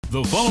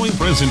The following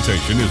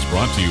presentation is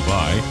brought to you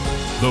by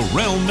The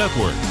Realm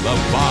Network. The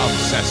Bob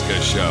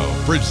Cesca Show,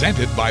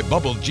 presented by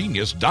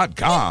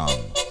BubbleGenius.com.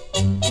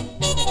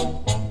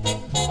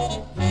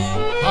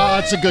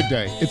 It's a good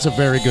day. It's a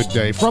very good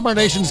day. From our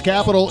nation's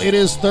capital, it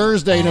is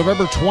Thursday,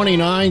 November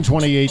 29,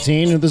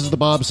 2018, and this is the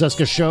Bob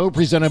Cesca Show,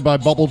 presented by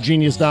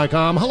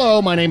BubbleGenius.com.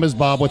 Hello, my name is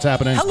Bob. What's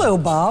happening? Hello,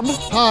 Bob.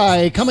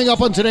 Hi. Coming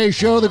up on today's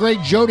show, the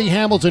great Jody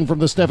Hamilton from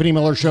the Stephanie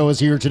Miller Show is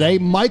here today.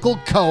 Michael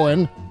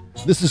Cohen.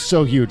 This is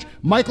so huge.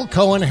 Michael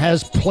Cohen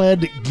has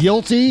pled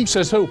guilty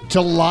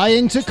to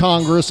lying to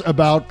Congress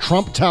about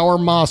Trump Tower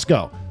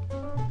Moscow.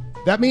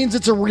 That means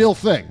it's a real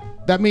thing.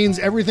 That means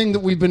everything that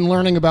we've been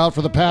learning about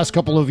for the past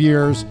couple of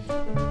years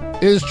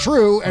is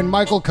true, and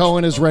Michael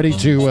Cohen is ready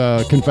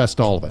to confess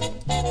to all of it.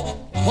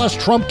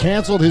 Plus, Trump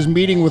canceled his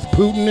meeting with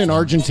Putin in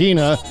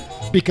Argentina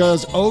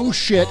because, oh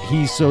shit,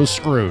 he's so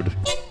screwed.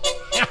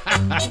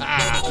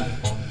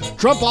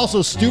 Trump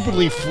also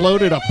stupidly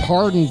floated a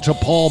pardon to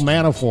Paul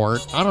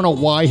Manafort. I don't know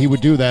why he would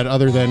do that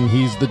other than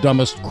he's the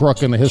dumbest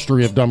crook in the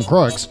history of dumb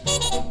crooks.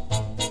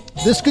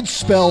 This could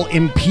spell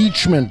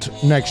impeachment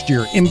next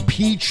year.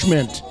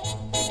 Impeachment.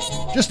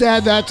 Just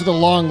add that to the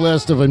long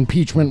list of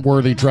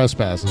impeachment-worthy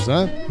trespasses,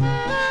 huh?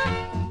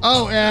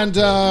 Oh, and,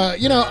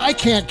 I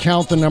can't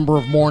count the number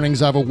of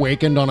mornings I've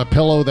awakened on a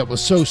pillow that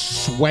was so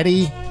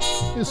sweaty.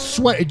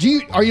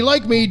 Are you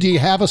like me? Do you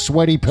have a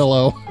sweaty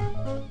pillow?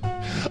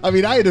 I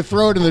mean, I had to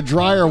throw it in the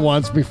dryer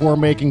once before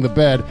making the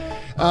bed.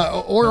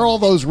 Or all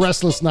those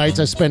restless nights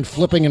I spent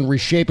flipping and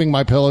reshaping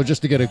my pillow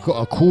just to get a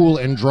cool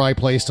and dry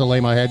place to lay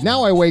my head.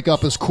 Now I wake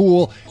up as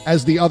cool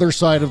as the other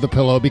side of the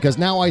pillow because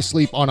now I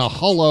sleep on a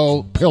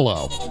hollow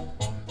pillow.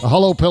 A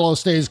hollow pillow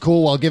stays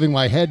cool while giving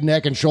my head,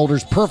 neck, and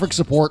shoulders perfect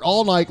support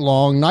all night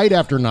long, night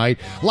after night.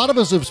 A lot of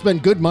us have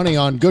spent good money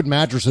on good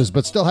mattresses,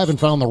 but still haven't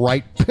found the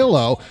right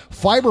pillow.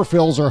 Fiber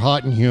fills are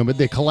hot and humid.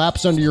 They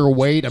collapse under your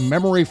weight. A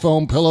memory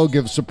foam pillow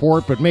gives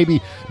support, but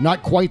maybe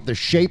not quite the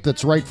shape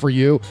that's right for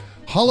you.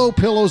 Hollow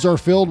pillows are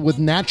filled with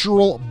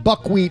natural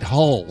buckwheat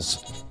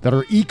hulls that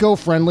are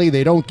eco-friendly.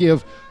 They don't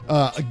give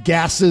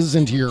gases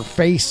into your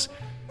face.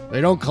 They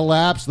don't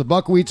collapse. The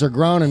buckwheats are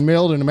grown and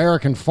milled in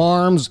American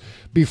farms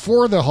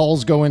before the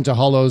hulls go into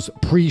Hollow's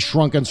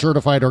pre-shrunken,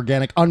 certified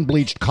organic,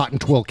 unbleached cotton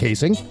twill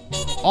casing.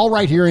 All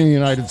right here in the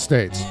United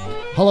States.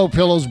 Hollow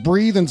pillows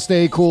breathe and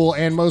stay cool,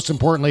 and most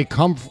importantly,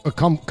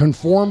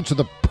 conform to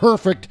the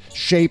perfect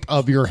shape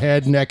of your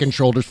head, neck, and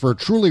shoulders for a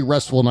truly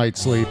restful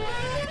night's sleep.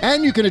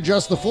 And you can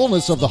adjust the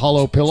fullness of the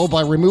hollow pillow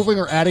by removing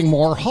or adding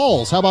more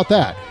hulls. How about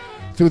that?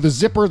 Through the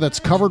zipper that's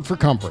covered for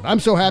comfort.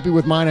 I'm so happy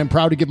with mine. I'm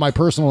proud to give my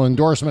personal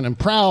endorsement and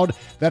proud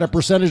that a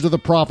percentage of the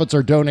profits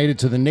are donated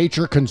to the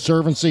Nature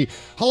Conservancy.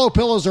 Hollow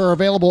pillows are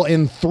available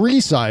in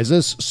 3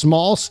 sizes,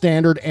 small,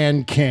 standard,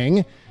 and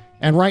king.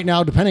 And right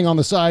now, depending on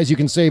the size, you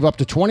can save up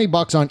to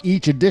 $20 on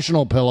each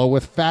additional pillow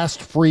with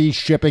fast, free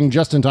shipping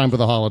just in time for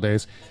the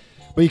holidays.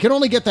 But you can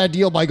only get that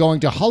deal by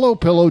going to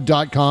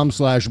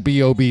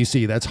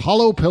hollowpillow.com/BOBC. That's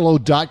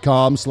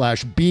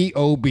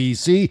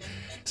hollowpillow.com/BOBC.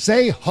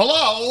 Say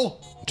hello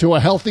to a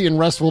healthy and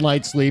restful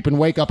night's sleep and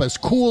wake up as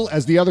cool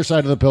as the other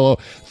side of the pillow.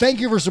 Thank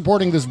you for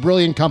supporting this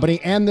brilliant company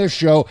and this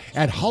show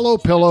at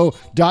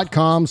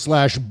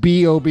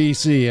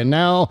hollowpillow.com/BOBC. And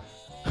now,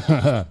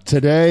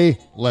 today,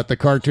 let the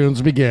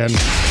cartoons begin.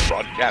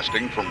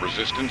 Broadcasting from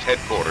Resistance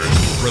Headquarters,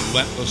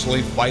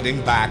 relentlessly fighting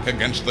back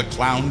against the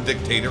clown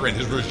dictator and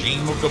his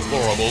regime of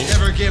deplorables.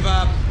 Never give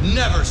up,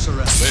 never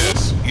surrender.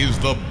 This is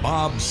the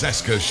Bob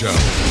Cesca Show,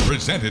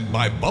 presented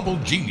by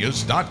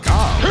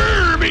BubbleGenius.com.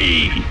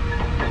 Herbie!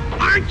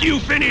 Aren't you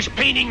finished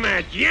painting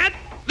that yet?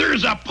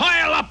 There's a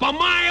pile up a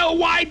mile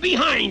wide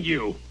behind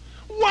you.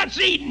 What's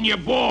eating you,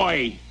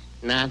 boy?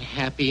 Not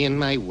happy in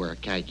my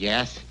work, I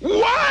guess.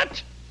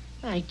 What?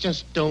 I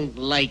just don't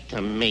like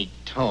to make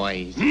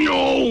toys.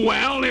 No,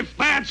 well, if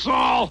that's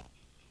all...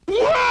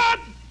 What?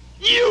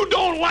 You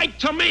don't like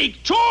to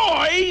make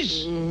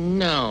toys?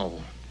 No.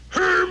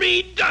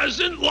 Herbie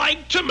doesn't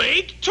like to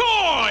make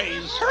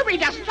toys. Herbie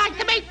doesn't like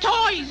to make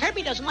toys.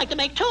 Herbie doesn't like to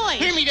make toys.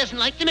 Herbie doesn't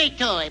like to make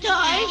toys.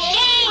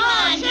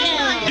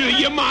 Do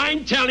you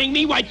mind telling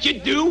me what you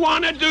do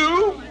want to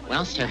do?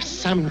 Well, sir,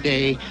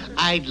 someday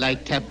I'd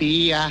like to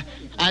be a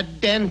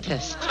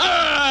dentist.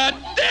 A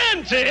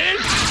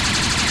dentist?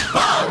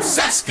 Bob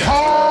Cesca.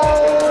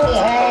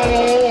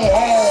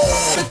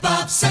 The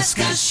Bob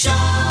Cesca Show.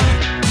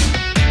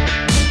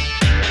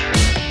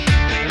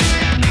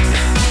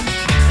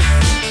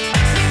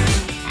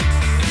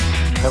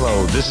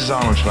 Hello, this is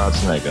Arnold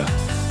Schwarzenegger.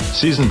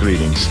 Season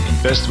greetings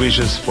and best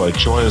wishes for a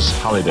joyous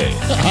holiday.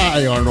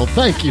 Hi, Arnold.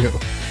 Thank you.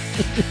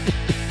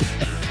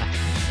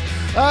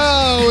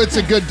 Oh, it's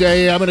a good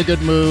day. I'm in a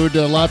good mood.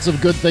 Lots of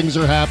good things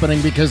are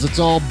happening because it's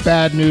all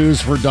bad news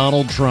for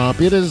Donald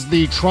Trump. It is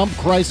the Trump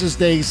Crisis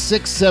Day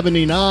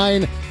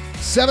 679,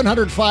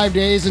 705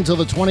 days until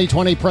the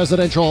 2020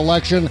 presidential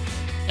election.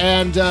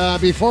 And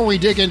before we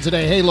dig in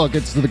today, hey, look,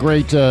 it's the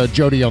great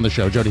Jody on the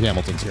show. Jody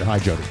Hamilton's here. Hi,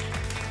 Jody.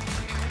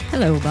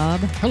 Hello, Bob.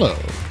 Hello.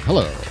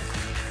 Hello.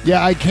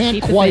 Yeah, I can't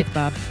Keep quite. the faith,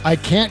 Bob. I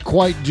can't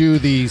quite do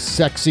the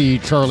sexy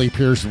Charlie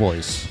Pierce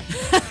voice.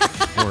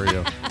 for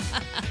you.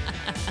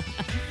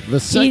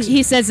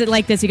 He says it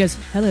like this. He goes,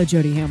 "Hello,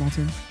 Jody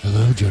Hamilton."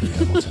 Hello, Jody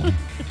Hamilton.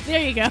 There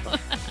you go.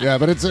 Yeah,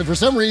 but it's for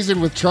some reason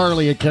with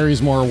Charlie, it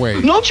carries more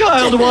weight. No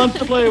child wants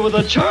to play with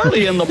a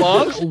Charlie in the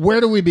box.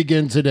 Where do we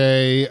begin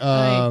today?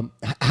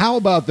 How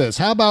about this?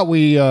 How about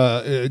we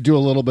do a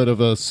little bit of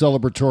a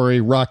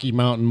celebratory Rocky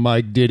Mountain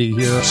Mike ditty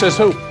here? Says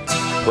who?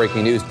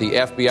 Breaking news, the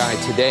FBI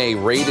today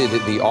raided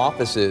the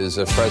offices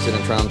of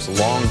President Trump's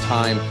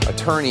longtime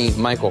attorney,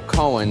 Michael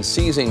Cohen,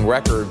 seizing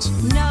records.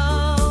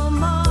 No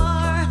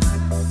more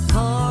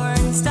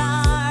porn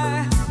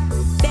star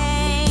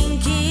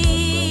banking.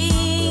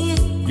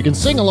 You can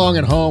sing along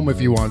at home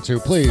if you want to,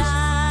 please.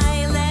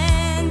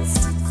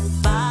 Silenced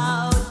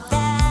about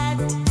that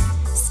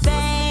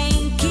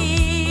spanking.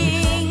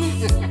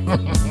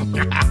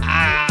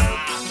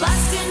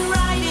 Busting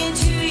right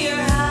into your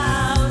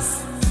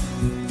house.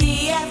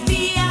 The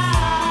FBI.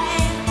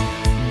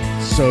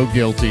 So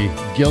guilty.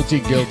 Guilty,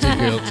 guilty,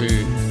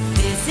 guilty.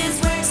 This is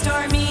where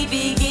Stormy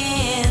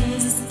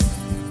begins.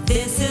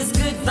 This is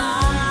goodbye.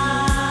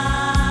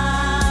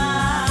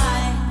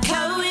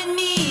 Cohen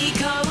me,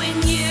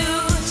 Cohen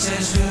you.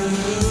 Says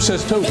who?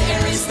 Says who?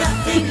 There is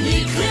nothing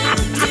he could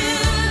do.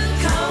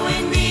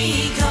 Cohen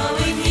me,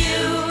 Cohen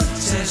you.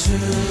 Says who?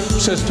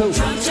 Says who?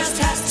 Trump just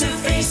has to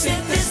face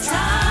it this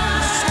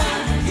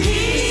time.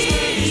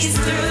 He's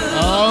through.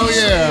 Oh,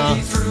 yeah.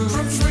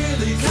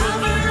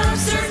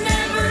 Cover-ups are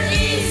never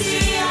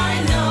easy.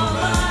 I know,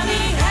 but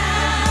he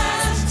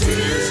has to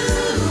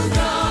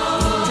go.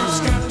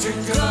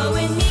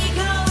 Cohen me,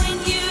 Cohen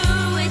you.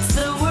 It's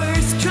the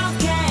worst Trump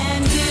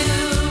can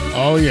do.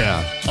 Oh,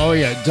 yeah. Oh,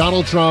 yeah.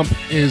 Donald Trump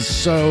is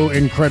so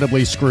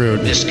incredibly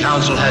screwed. This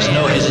council has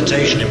no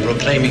hesitation in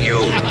proclaiming you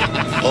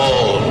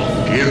all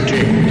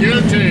guilty.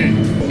 Guilty.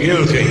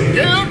 Guilty.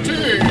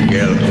 Guilty.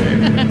 Guilty.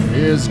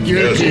 Is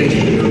guilty.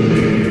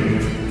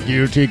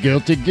 Guilty,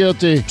 guilty,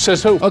 guilty.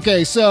 Says who?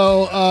 Okay,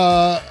 so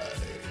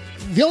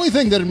the only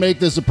thing that would make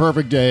this a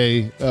perfect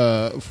day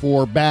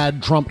for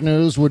bad Trump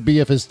news would be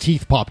if his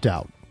teeth popped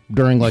out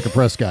during like a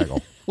press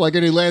gaggle. Like,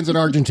 and he lands in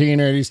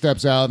Argentina and he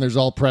steps out and there's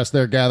all press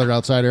there gathered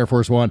outside Air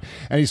Force One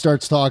and he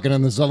starts talking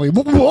and then suddenly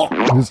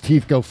his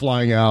teeth go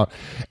flying out.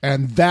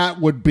 And that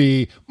would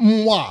be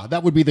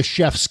that would be the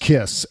chef's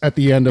kiss at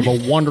the end of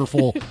a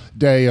wonderful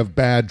day of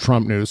bad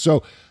Trump news.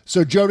 So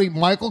Jody,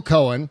 Michael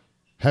Cohen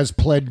has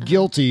pled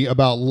guilty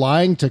about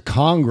lying to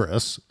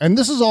Congress. And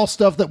this is all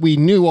stuff that we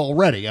knew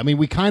already. I mean,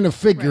 we kind of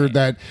figured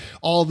that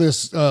all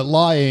this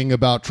lying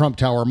about Trump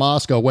Tower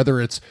Moscow, whether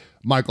it's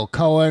Michael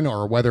Cohen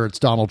or whether it's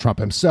Donald Trump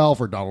himself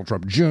or Donald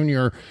Trump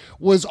Jr.,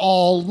 was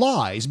all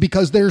lies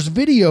because there's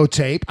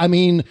videotape. I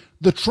mean,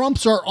 the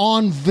Trumps are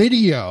on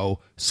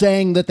video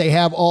saying that they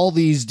have all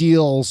these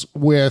deals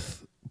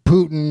with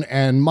Putin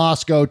and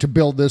Moscow to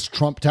build this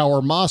Trump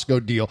Tower Moscow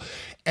deal.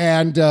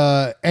 And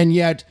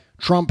yet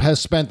Trump has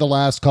spent the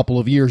last couple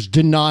of years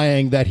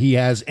denying that he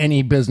has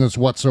any business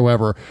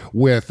whatsoever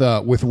with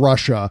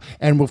Russia.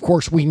 And of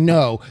course, we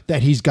know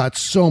that he's got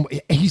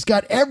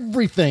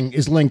everything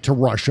is linked to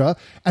Russia.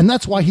 And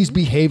that's why he's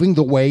behaving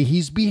the way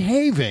he's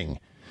behaving.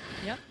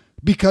 Yep.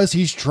 Because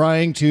he's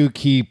trying to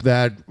keep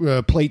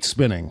that plate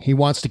spinning. He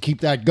wants to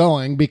keep that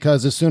going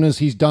because as soon as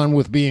he's done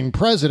with being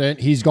president,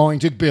 he's going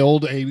to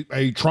build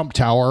a Trump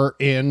Tower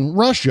in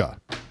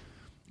Russia.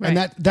 Right.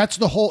 And that's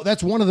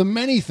one of the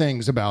many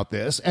things about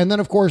this. And then,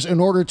 of course, in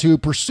order to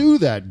pursue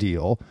that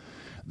deal,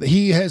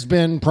 he has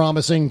been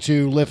promising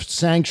to lift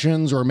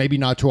sanctions or maybe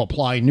not to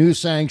apply new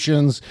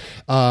sanctions.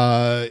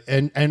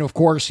 And of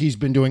course, he's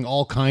been doing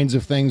all kinds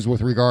of things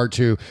with regard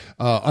to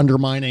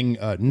undermining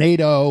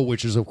NATO,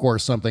 which is, of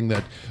course, something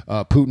that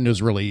Putin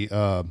is really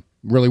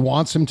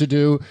wants him to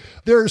do.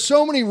 There are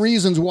so many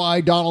reasons why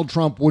Donald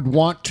Trump would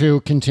want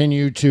to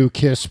continue to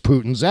kiss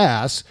Putin's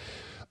ass.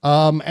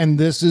 And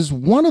this is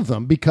one of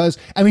them because,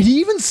 I mean,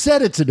 he even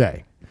said it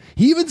today.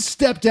 He even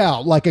stepped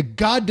out like a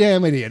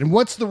goddamn idiot. And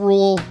what's the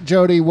rule,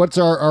 Jody? What's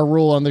our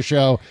rule on the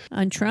show?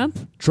 On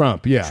Trump?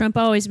 Trump, yeah. Trump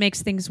always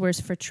makes things worse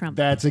for Trump.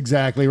 That's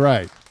exactly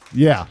right.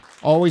 Yeah,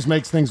 always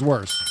makes things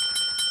worse.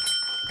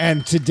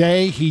 And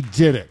today he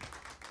did it.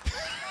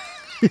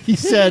 He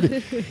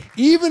said,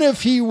 even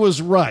if he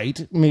was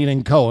right,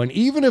 meaning Cohen,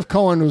 even if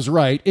Cohen was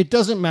right, it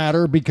doesn't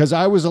matter because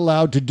I was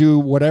allowed to do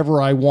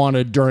whatever I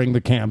wanted during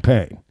the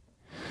campaign.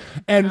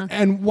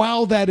 And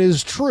while that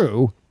is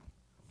true,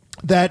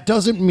 that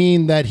doesn't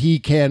mean that he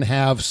can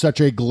have such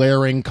a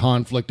glaring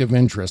conflict of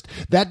interest.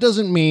 That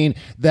doesn't mean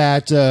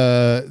that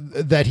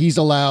that he's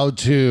allowed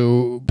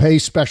to pay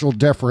special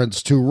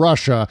deference to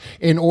Russia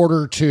in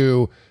order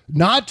to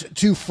not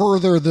to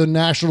further the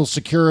national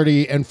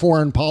security and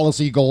foreign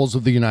policy goals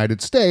of the United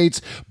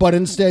States, but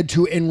instead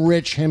to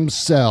enrich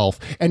himself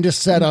and to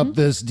set up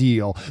this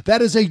deal.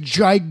 That is a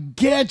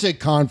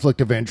gigantic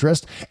conflict of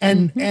interest,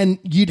 and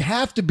you'd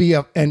have to be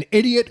an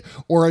idiot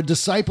or a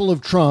disciple of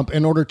Trump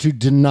in order to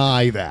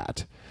deny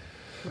that.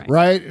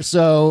 Right.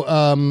 So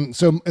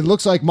it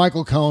looks like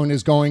Michael Cohen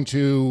is going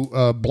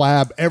to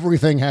blab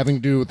everything having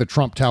to do with the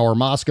Trump Tower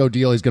Moscow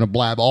deal. He's going to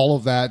blab all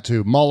of that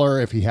to Mueller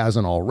if he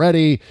hasn't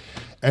already.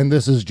 And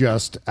this is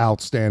just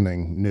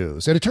outstanding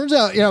news. And it turns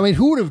out,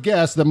 who would have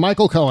guessed that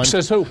Michael Cohen...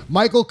 Says who?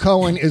 Michael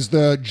Cohen is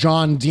the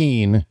John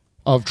Dean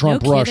of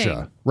Trump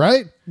Russia,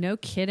 right? No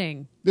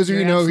kidding. This,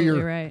 You're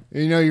absolutely right.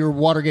 Your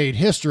Watergate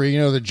history.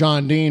 That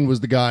John Dean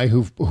was the guy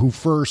who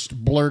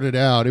first blurted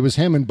out. It was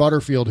him and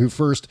Butterfield who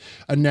first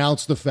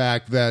announced the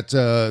fact that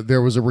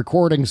there was a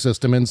recording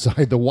system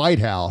inside the White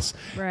House,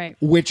 right?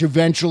 Which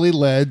eventually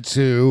led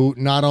to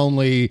not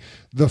only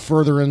the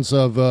furtherance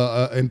of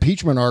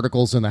impeachment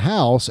articles in the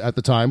House at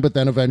the time, but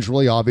then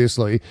eventually,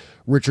 obviously,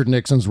 Richard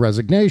Nixon's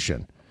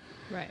resignation.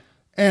 Right.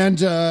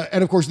 And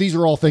of course, these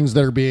are all things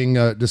that are being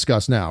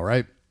discussed now,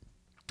 right?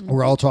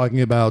 We're all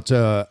talking about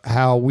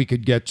how we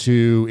could get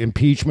to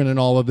impeachment and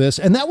all of this.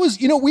 And that was,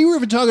 we were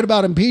even talking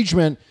about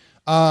impeachment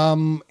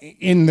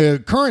in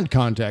the current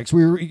context.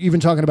 We were even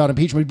talking about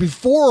impeachment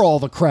before all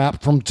the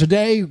crap from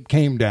today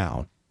came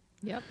down.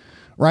 Yep.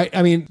 Right?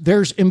 I mean,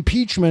 there's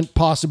impeachment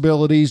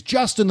possibilities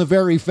just in the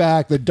very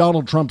fact that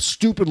Donald Trump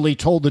stupidly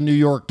told the New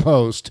York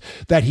Post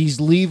that he's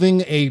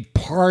leaving a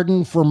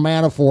pardon for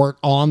Manafort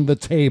on the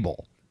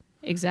table.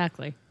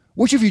 Exactly.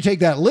 Which, if you take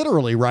that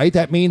literally, right,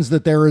 that means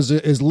that there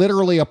is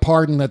literally a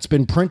pardon that's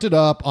been printed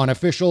up on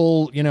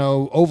official,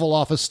 Oval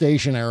Office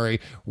stationery,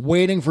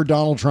 waiting for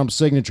Donald Trump's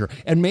signature.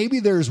 And maybe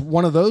there's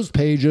one of those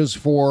pages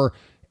for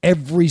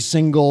every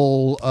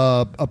single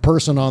a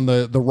person on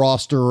the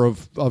roster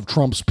of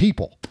Trump's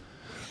people.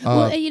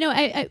 Well,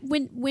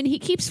 when he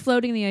keeps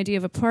floating the idea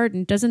of a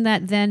pardon, doesn't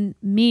that then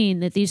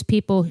mean that these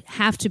people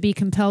have to be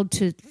compelled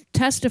to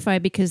testify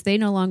because they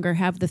no longer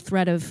have the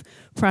threat of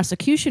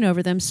prosecution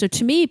over them? So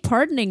to me,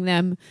 pardoning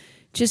them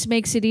just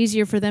makes it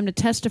easier for them to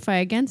testify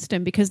against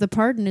him because the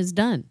pardon is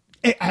done.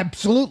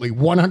 Absolutely,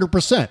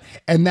 100%.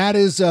 And that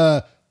is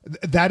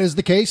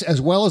the case,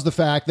 as well as the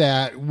fact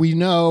that we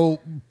know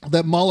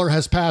that Mueller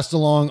has passed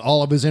along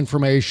all of his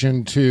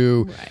information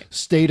to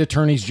state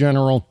attorneys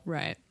general.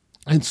 Right.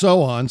 And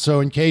so on. So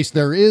in case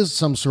there is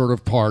some sort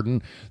of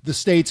pardon, the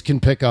states can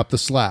pick up the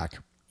slack.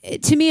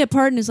 To me, a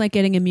pardon is like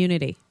getting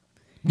immunity.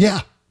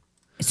 Yeah.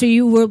 So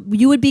you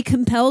would be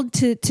compelled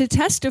to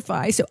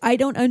testify. So I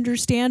don't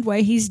understand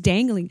why he's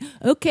dangling.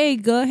 Okay,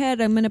 go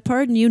ahead. I'm going to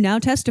pardon you. Now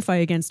testify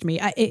against me.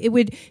 It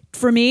would,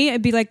 for me,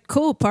 I'd be like,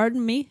 cool,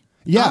 pardon me.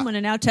 Yeah. I'm going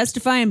to now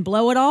testify and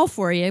blow it all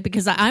for you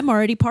because I'm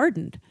already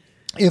pardoned.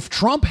 If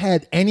Trump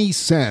had any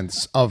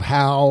sense of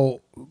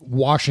how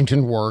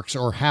Washington works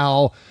or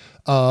how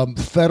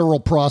federal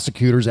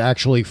prosecutors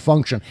actually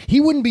function, he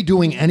wouldn't be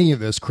doing any of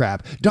this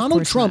crap.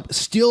 Donald Trump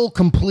still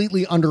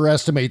completely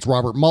underestimates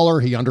Robert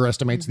Mueller. He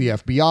underestimates the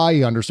FBI.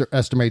 He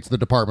underestimates the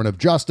Department of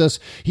Justice.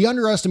 He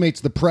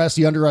underestimates the press.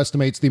 He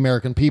underestimates the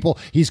American people.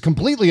 He's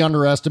completely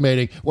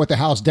underestimating what the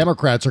House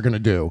Democrats are going to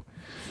do.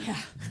 Yeah.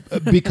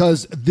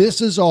 Because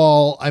this is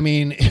all,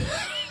 in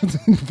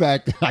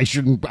fact, I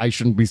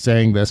shouldn't be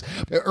saying this.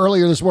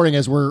 Earlier this morning,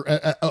 as we're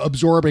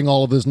absorbing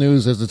all of this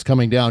news as it's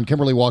coming down,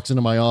 Kimberly walks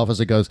into my office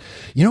and goes,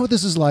 "You know what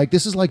this is like?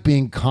 This is like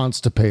being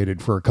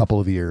constipated for a couple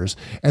of years,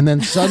 and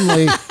then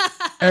suddenly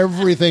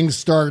everything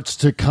starts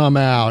to come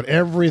out.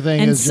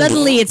 And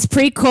suddenly it's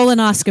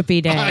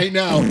pre-colonoscopy day. I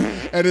know,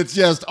 and it's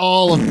just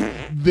all of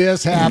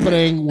this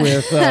happening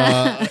with,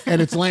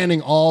 and it's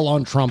landing all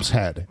on Trump's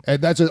head.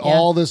 And that's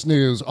all this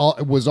news.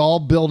 It was all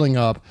building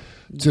up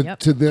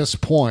to this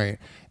point.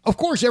 Of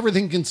course,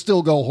 everything can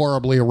still go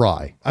horribly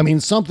awry.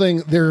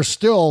 There's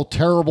still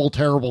terrible,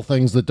 terrible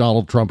things that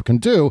Donald Trump can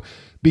do,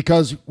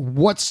 because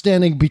what's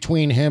standing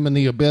between him and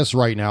the abyss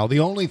right now, the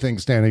only thing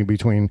standing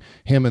between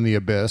him and the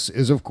abyss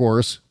is, of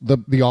course,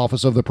 the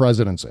office of the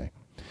presidency.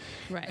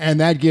 Right. And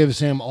that gives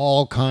him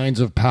all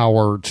kinds of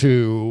power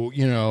to,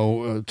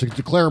 to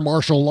declare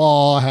martial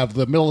law, have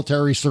the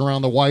military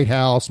surround the White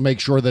House,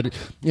 make sure that,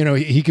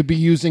 he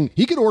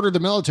could order the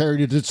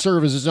military to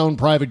serve as his own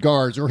private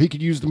guards, or he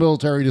could use the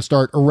military to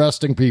start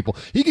arresting people.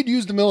 He could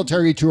use the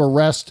military to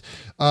arrest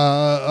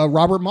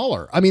Robert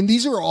Mueller.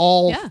 These are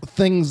all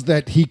things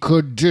that he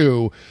could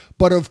do,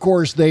 but of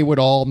course they would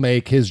all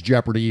make his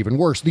jeopardy even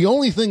worse. The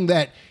only thing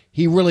that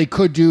he really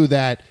could do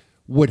that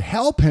would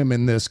help him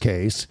in this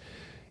case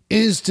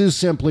is to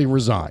simply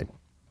resign.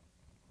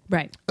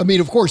 Right.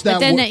 Of course, that.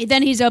 But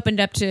then he's opened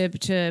up to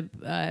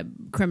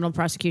criminal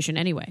prosecution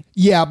anyway.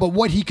 Yeah, but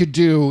what he could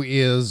do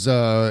is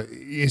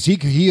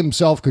he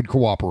himself could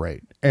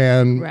cooperate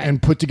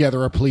and put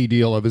together a plea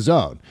deal of his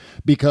own,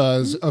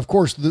 because of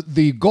course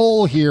the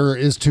goal here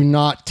is to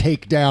not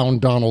take down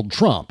Donald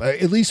Trump,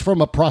 at least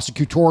from a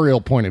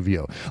prosecutorial point of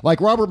view. Like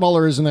Robert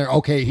Mueller isn't there.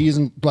 Okay, he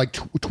isn't like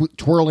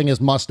twirling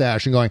his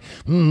mustache and going,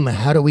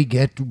 how do we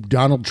get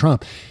Donald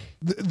Trump?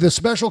 The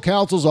special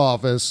counsel's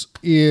office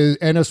is,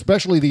 and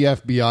especially the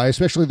FBI,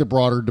 especially the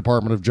broader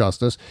Department of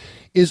Justice,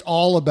 is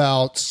all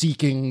about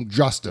seeking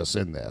justice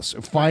in this,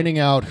 finding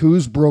out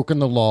who's broken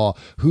the law,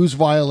 who's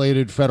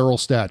violated federal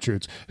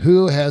statutes,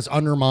 who has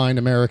undermined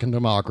American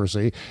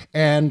democracy,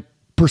 and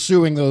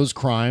pursuing those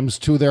crimes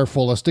to their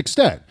fullest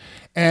extent.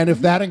 And if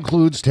that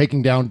includes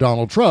taking down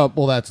Donald Trump,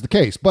 well, that's the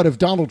case. But if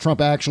Donald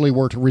Trump actually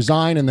were to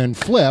resign and then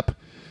flip,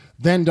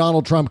 then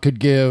Donald Trump could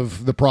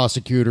give the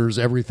prosecutors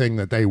everything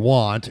that they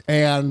want.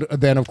 And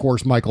then, of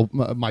course, Mike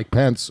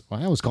Pence.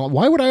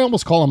 Why would I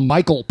almost call him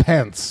Michael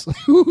Pence? I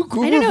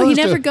don't know. He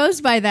never goes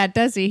by that,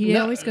 does he? He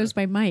always goes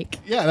by Mike.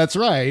 Yeah, that's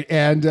right.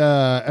 And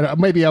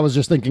maybe I was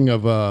just thinking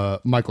of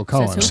Michael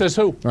Cohen. Says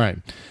who? Right.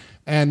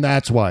 And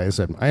that's why I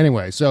said,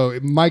 anyway, so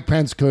Mike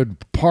Pence could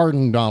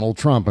pardon Donald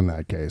Trump in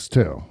that case,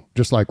 too,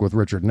 just like with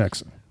Richard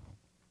Nixon.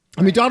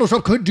 I mean, Donald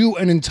Trump could do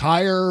an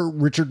entire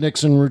Richard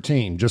Nixon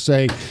routine. Just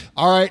say,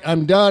 all right,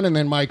 I'm done. And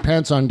then Mike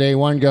Pence on day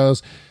one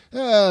goes,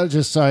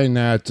 just sign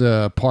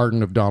that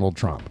pardon of Donald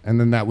Trump. And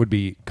then that would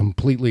be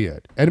completely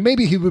it. And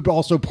maybe he would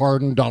also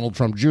pardon Donald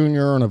Trump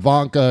Jr. and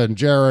Ivanka and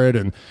Jared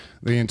and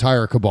the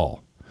entire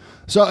cabal.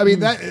 So, I mean,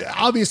 that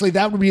obviously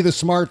that would be the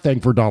smart thing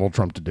for Donald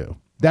Trump to do.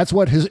 That's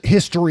what his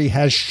history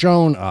has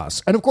shown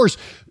us. And of course,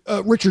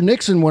 Richard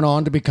Nixon went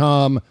on to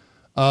become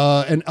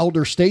an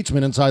elder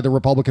statesman inside the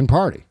Republican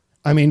Party.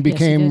 I mean,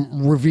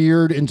 became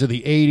revered into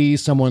the 80s,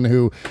 someone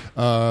who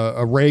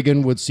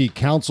Reagan would seek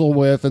counsel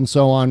with and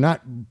so on,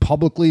 not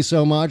publicly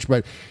so much.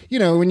 But, you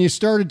know, when you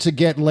started to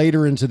get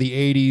later into the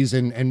 80s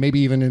and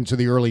maybe even into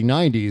the early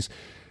 90s,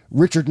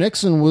 Richard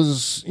Nixon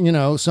was, you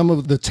know, some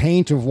of the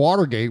taint of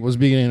Watergate was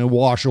beginning to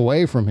wash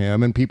away from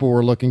him, and people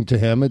were looking to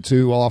him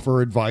to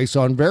offer advice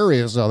on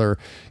various other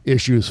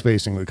issues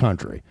facing the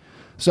country.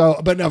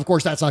 So, but of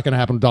course, that's not going to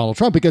happen to Donald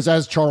Trump because,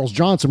 as Charles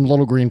Johnson,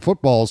 Little Green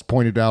Footballs,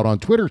 pointed out on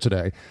Twitter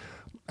today,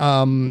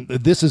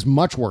 this is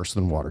much worse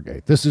than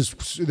Watergate. This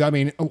is, I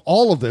mean,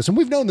 all of this, and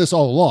we've known this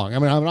all along. I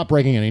mean, I'm not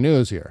breaking any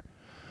news here,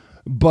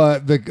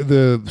 but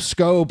the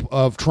scope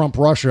of Trump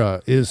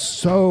Russia is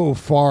so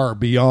far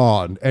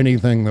beyond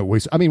anything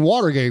that I mean,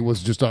 Watergate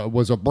was just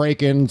was a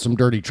break-in, some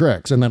dirty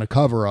tricks, and then a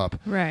cover-up,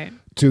 right,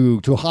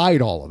 to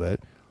hide all of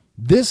it.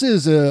 This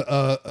is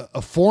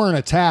a foreign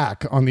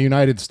attack on the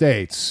United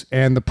States,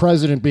 and the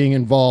president being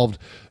involved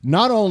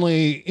not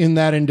only in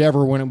that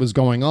endeavor when it was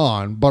going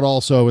on, but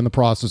also in the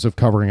process of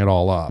covering it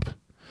all up.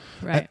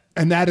 Right.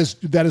 And that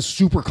is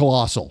super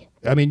colossal.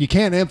 I mean, you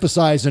can't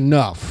emphasize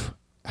enough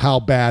how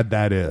bad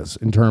that is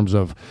in terms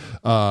of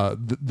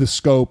the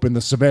scope and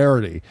the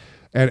severity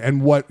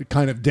and what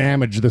kind of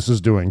damage this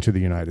is doing to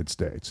the United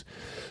States.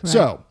 Right.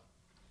 So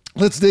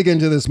let's dig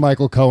into this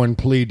Michael Cohen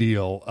plea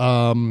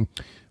deal.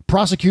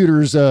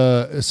 Prosecutors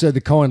said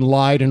that Cohen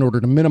lied in order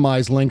to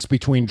minimize links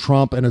between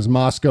Trump and his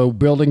Moscow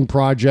building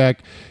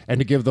project and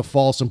to give the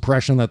false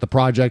impression that the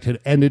project had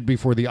ended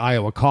before the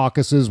Iowa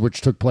caucuses,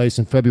 which took place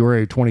in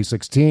February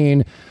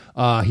 2016.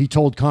 He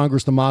told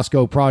Congress the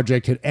Moscow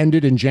project had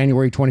ended in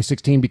January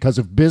 2016 because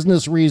of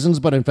business reasons,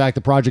 but in fact,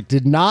 the project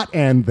did not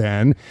end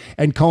then.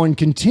 And Cohen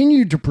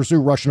continued to pursue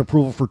Russian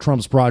approval for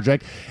Trump's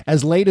project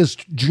as late as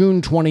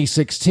June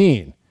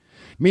 2016.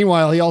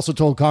 Meanwhile, he also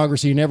told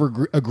Congress he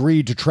never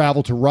agreed to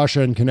travel to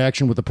Russia in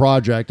connection with the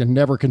project and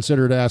never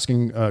considered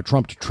asking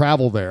Trump to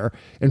travel there.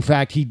 In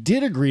fact, he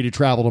did agree to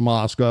travel to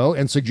Moscow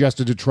and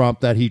suggested to Trump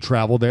that he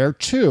travel there,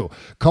 too.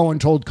 Cohen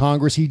told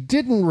Congress he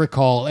didn't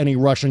recall any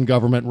Russian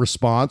government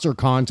response or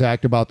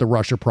contact about the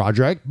Russia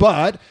project,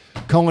 but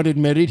Cohen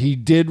admitted he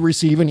did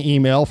receive an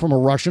email from a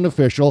Russian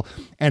official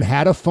and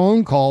had a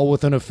phone call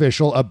with an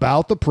official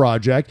about the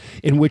project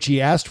in which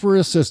he asked for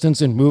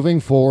assistance in moving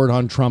forward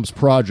on Trump's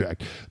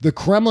project. The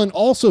Kremlin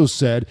also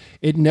said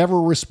it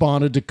never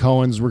responded to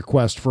Cohen's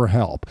request for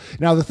help.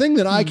 Now, the thing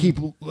that I keep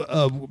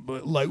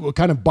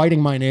kind of biting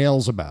my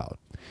nails about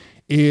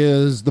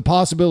is the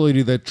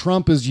possibility that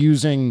Trump is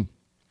using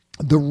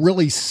the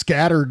really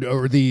scattered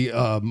or the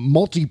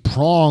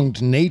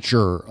multi-pronged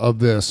nature of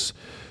this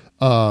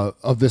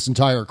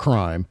entire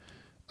crime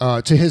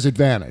to his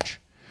advantage.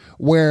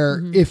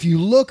 Where if you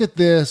look at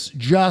this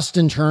just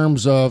in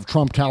terms of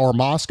Trump Tower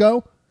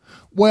Moscow,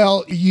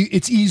 well,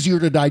 it's easier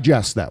to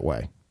digest that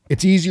way.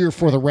 It's easier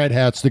for the red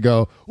hats to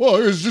go,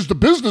 well, he's just a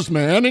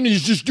businessman and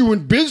he's just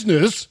doing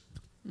business,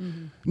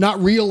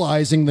 not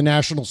realizing the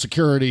national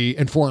security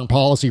and foreign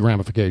policy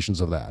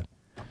ramifications of that.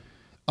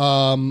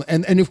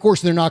 And of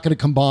course, they're not going to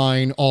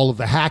combine all of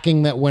the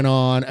hacking that went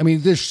on. I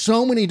mean, there's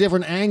so many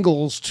different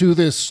angles to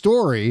this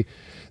story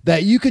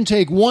that you can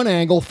take one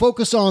angle,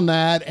 focus on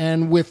that,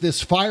 and with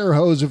this fire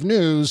hose of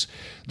news,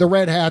 the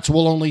red hats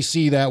will only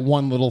see that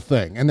one little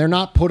thing. And they're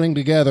not putting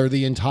together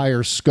the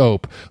entire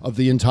scope of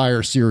the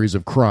entire series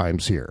of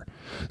crimes here.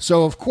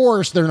 So, of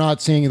course, they're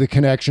not seeing the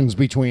connections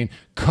between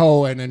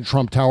Cohen and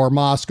Trump Tower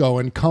Moscow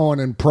and Cohen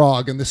and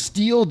Prague and the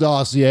Steele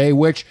dossier,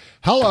 which,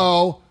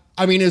 hello,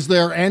 I mean, is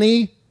there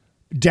any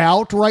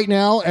doubt right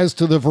now as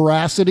to the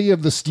veracity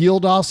of the Steele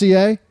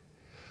dossier?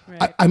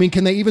 Right. I mean,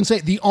 can they even say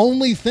the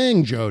only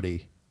thing,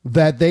 Jody,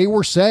 that they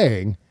were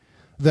saying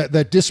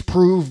that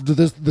disproved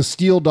the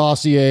Steele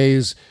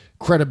dossier's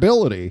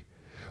credibility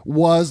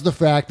was the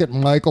fact that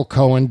Michael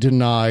Cohen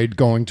denied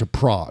going to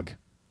Prague.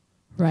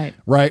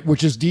 Right,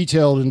 which is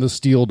detailed in the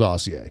Steele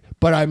dossier.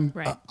 But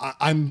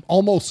I'm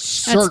almost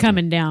certain that's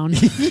coming down.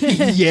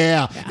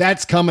 yeah,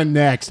 that's coming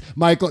next.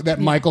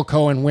 Michael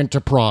Cohen went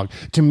to Prague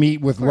to meet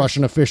with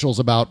Russian officials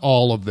about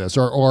all of this,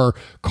 or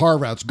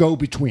carve-outs,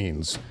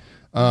 go-betweens.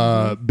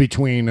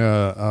 between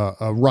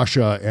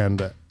Russia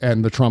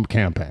and the Trump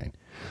campaign.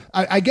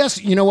 I guess,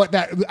 you know what,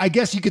 I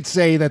guess you could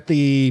say that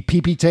the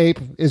PP tape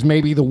is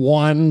maybe the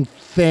one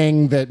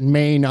thing that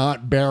may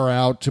not bear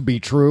out to be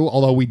true,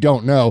 although we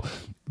don't know,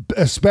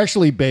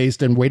 especially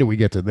based, and wait till we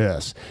get to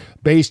this,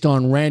 based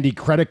on Randy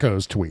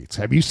Credico's tweets.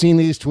 Have you seen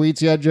these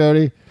tweets yet,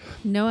 Jody?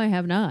 No, I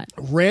have not.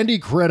 Randy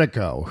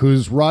Credico,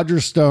 who's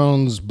Roger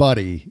Stone's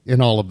buddy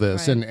in all of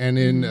this, right. and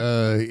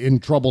in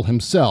trouble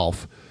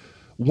himself,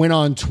 went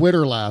on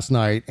Twitter last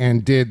night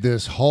and did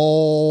this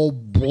whole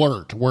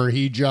blurt where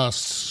he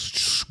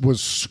just was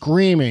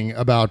screaming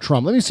about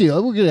Trump. Let me see.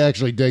 We're going to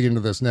actually dig into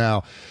this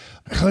now.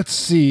 Let's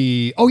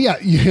see. Oh, yeah.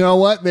 You know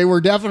what? They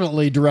were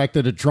definitely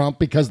directed at Trump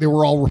because they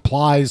were all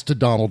replies to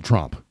Donald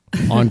Trump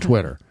on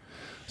Twitter.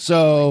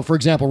 So, for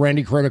example,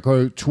 Randy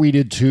Credico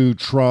tweeted to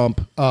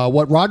Trump,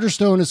 what Roger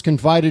Stone has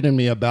confided in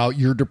me about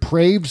your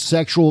depraved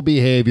sexual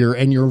behavior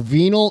and your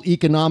venal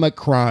economic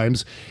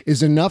crimes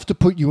is enough to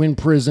put you in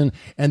prison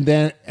and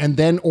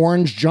then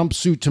orange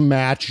jumpsuit to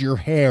match your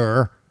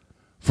hair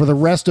for the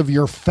rest of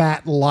your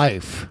fat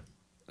life.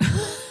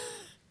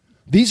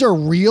 These are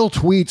real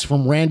tweets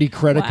from Randy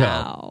Credico.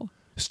 Wow.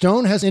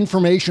 Stone has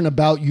information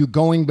about you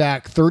going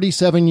back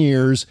 37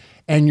 years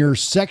and your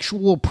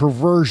sexual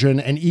perversion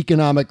and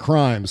economic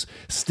crimes.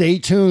 Stay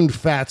tuned,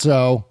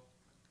 fatso.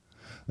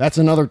 That's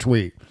another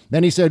tweet.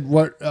 Then he said,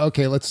 "What?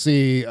 Okay, let's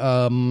see."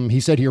 He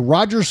said here,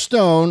 Roger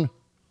Stone,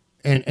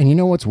 and you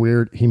know what's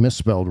weird? He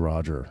misspelled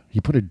Roger.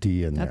 He put a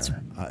D in there.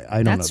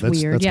 I don't know. That's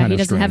weird. That's Yeah, kind he of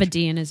doesn't have a strange.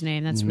 D in his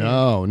name. That's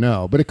weird.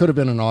 No, but it could have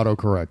been an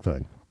autocorrect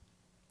thing.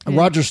 Yeah.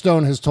 Roger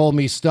Stone has told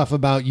me stuff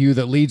about you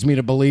that leads me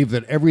to believe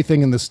that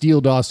everything in the Steele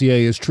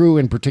dossier is true,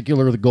 in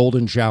particular the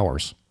golden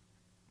showers.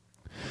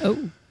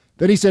 Oh.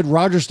 Then he said,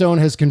 Roger Stone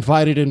has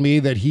confided in me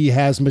that he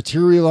has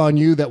material on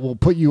you that will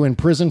put you in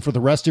prison for the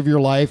rest of your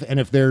life,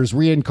 and if there's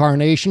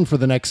reincarnation for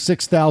the next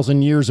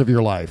 6,000 years of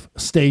your life.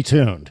 Stay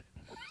tuned.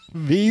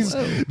 These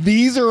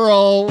are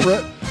all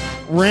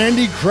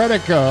Randy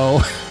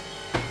Credico.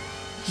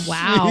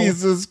 Wow.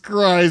 Jesus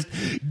Christ.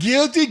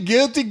 Guilty.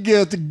 No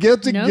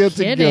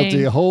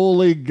kidding.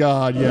 Holy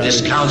God, yeah.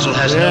 This council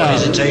has no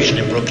hesitation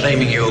in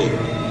proclaiming you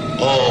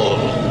all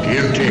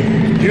guilty.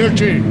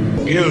 Guilty.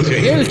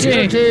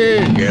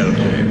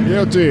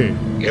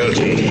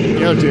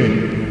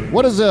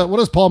 What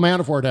does Paul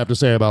Manafort have to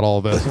say about all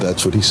of this?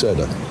 That's what he said.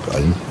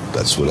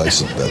 That's what I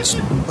said. That's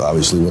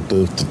obviously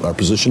what our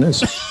position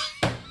is.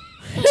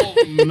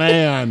 Oh,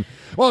 man.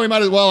 Well,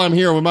 I'm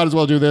here. We might as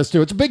well do this,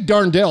 too. It's a big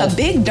darn deal. A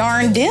big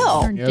darn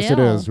deal. Yes, it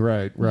is.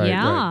 Right.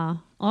 Yeah. Right.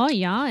 Oh,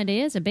 yeah, it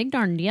is. A big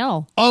darn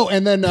deal. Oh,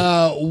 and then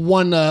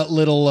one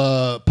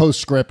little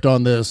postscript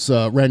on this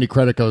Randy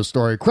Credico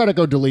story.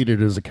 Credico deleted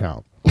his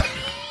account. Of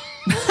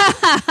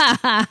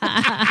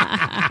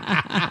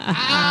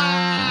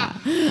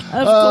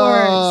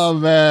course. Oh,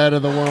 man,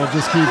 and the world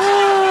just keeps...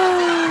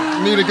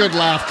 Need a good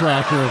laugh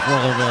track here for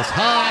all of this.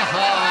 Ha,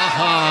 ha,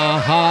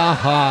 ha, ha,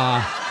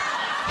 ha.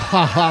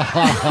 Ha, ha,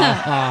 ha, ha,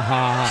 ha, ha.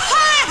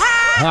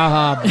 Ha,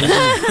 ha.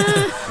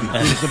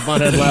 He's the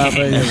butthead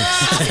laughing.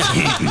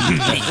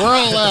 We're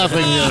all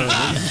laughing here.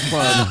 This is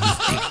fun.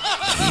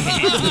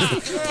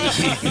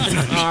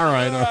 All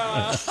right.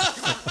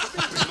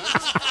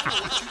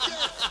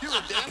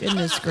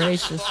 Goodness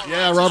gracious.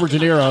 Yeah, Robert De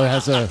Niro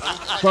has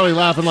probably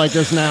laughing like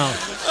this now.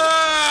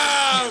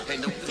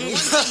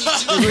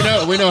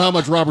 We know how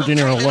much Robert De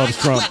Niro loves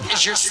Trump.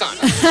 Is your son.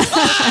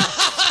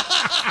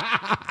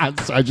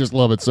 I just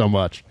love it so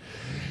much.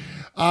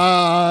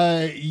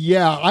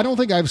 Yeah, I don't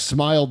think I've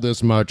smiled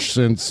this much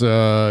since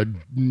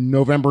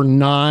November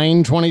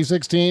 9,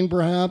 2016,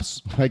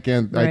 perhaps. I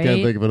can't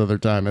think of another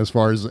time as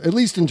far as, at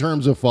least in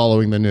terms of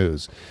following the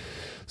news.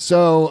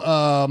 So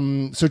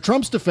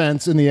Trump's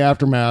defense in the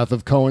aftermath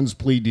of Cohen's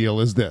plea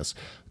deal is this.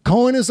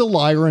 Cohen is a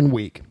liar and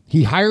weak.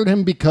 He hired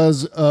him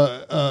because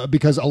a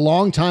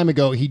long time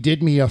ago he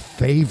did me a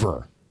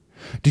favor.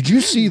 Did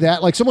you see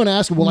that? Like someone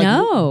asked, well,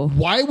 no.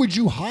 Why would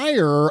you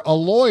hire a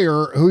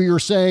lawyer who you're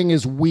saying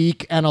is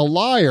weak and a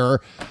liar?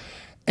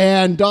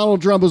 And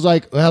Donald Trump was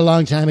like, well, a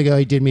long time ago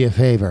he did me a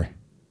favor,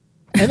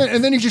 and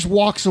then he just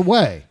walks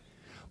away,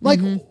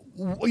 like you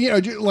know,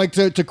 like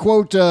to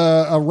quote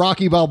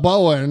Rocky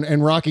Balboa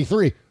and Rocky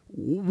 3.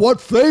 What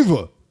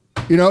favor?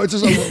 You know, it's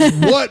just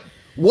like,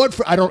 what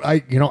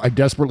I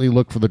desperately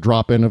looked for the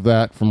drop in of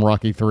that from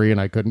Rocky 3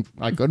 and I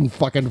couldn't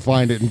fucking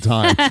find it in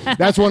time.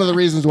 That's one of the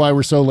reasons why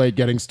we're so late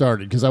getting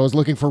started, because I was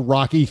looking for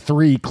Rocky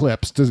 3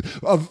 clips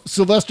of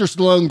Sylvester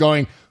Stallone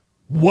going,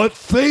 what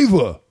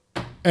favor?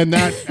 And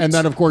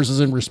that of course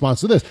is in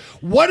response to this.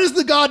 What is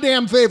the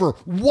goddamn favor?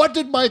 What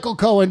did Michael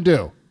Cohen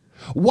do?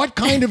 What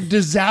kind of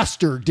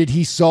disaster did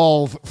he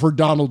solve for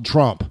Donald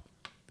Trump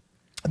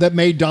that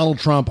made Donald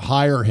Trump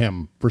hire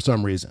him for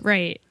some reason?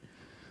 Right.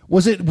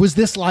 Was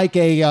this like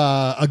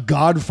a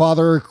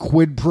Godfather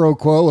quid pro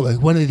quo? Like,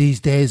 one of these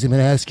days I'm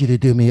going to ask you to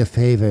do me a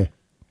favor.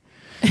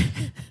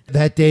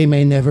 That day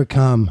may never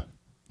come.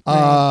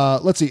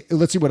 Let's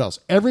see what else.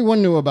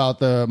 Everyone knew about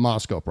the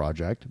Moscow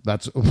project.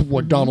 That's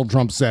what Donald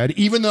Trump said,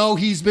 even though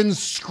he's been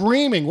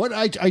screaming. What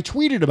I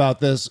tweeted about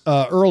this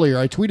earlier.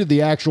 I tweeted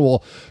the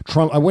actual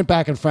Trump. I went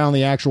back and found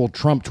the actual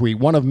Trump tweet,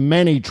 one of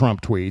many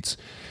Trump tweets.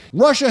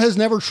 Russia has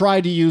never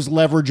tried to use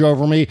leverage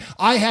over me.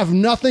 I have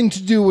nothing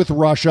to do with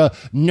Russia.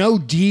 No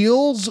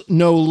deals,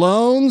 no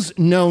loans,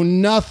 no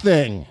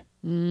nothing.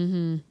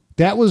 Mm-hmm.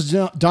 That was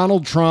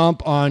Donald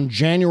Trump on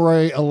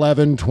January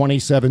 11,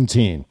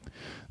 2017.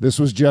 This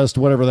was just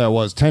whatever that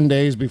was, 10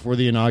 days before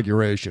the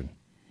inauguration.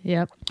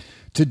 Yep.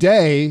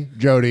 Today,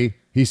 Jody,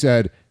 he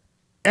said,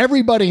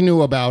 everybody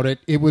knew about it.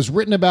 It was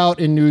written about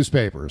in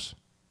newspapers.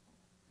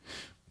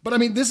 But I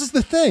mean, this is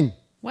the thing.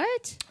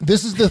 What?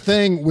 This is the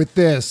thing with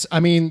this.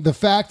 I mean, the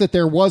fact that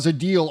there was a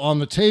deal on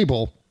the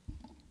table,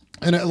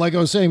 and like I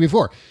was saying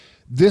before,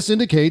 this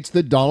indicates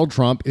that Donald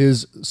Trump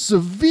is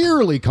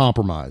severely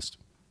compromised.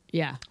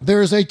 Yeah.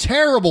 There is a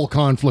terrible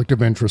conflict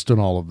of interest in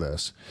all of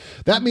this.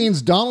 That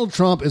means Donald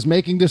Trump is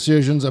making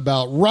decisions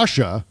about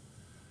Russia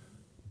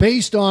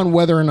based on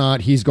whether or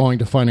not he's going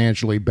to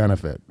financially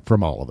benefit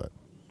from all of it.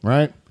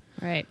 Right?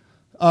 Right.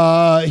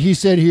 He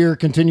said here,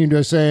 continuing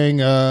to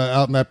saying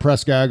out in that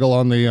press gaggle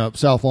on the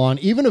South Lawn,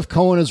 even if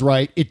Cohen is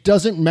right, it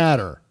doesn't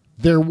matter.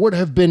 There would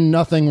have been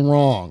nothing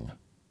wrong.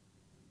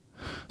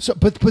 So,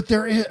 but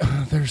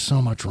there's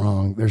so much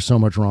wrong. There's so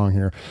much wrong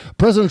here.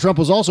 President Trump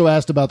was also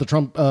asked about the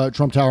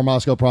Trump Tower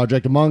Moscow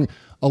project among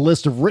a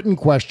list of written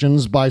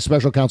questions by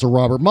Special Counsel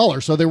Robert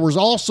Mueller. So there was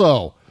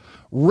also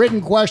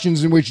written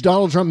questions in which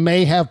Donald Trump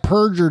may have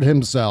perjured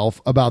himself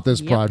about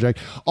this project.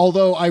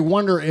 Although I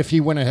wonder if he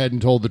went ahead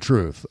and told the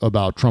truth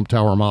about Trump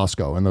Tower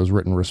Moscow in those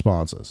written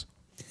responses.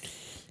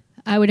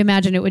 I would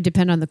imagine it would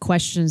depend on the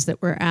questions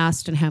that were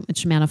asked and how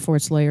much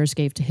Manafort's lawyers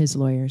gave to his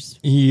lawyers.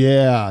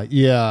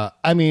 Yeah.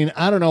 I mean,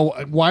 I don't know.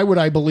 Why would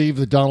I believe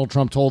that Donald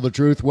Trump told the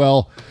truth?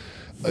 Well,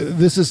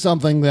 this is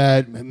something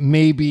that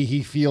maybe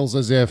he feels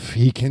as if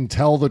he can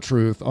tell the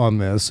truth on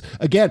this.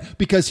 Again,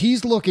 because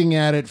he's looking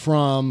at it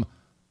from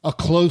a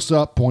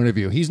close-up point of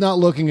view. He's not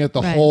looking at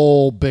the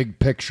whole big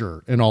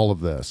picture in all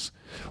of this.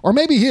 Or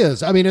maybe he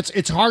is. I mean,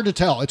 it's hard to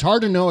tell. It's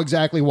hard to know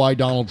exactly why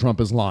Donald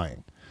Trump is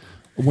lying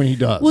when he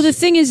does. Well, the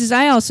thing is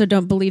I also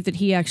don't believe that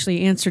he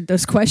actually answered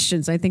those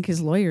questions. I think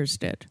his lawyers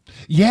did.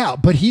 Yeah,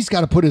 but he's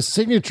got to put his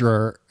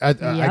signature. I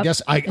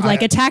guess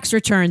like a tax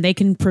return, they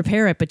can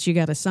prepare it, but you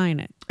got to sign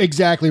it.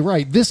 Exactly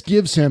right. This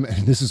gives him.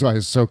 This is why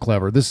it's so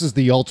clever. This is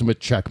the ultimate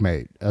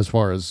checkmate as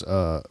far as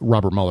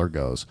Robert Mueller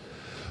goes.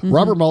 Mm-hmm.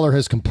 Robert Mueller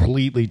has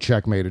completely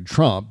checkmated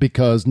Trump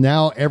because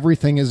now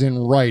everything is in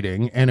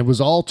writing, and it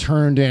was all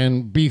turned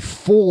in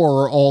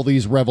before all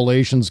these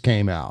revelations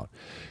came out.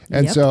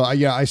 And so,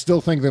 I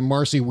still think that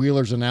Marcy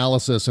Wheeler's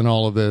analysis in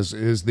all of this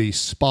is the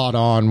spot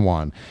on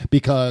one,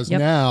 because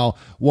now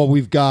what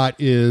we've got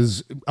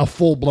is a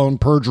full blown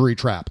perjury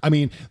trap. I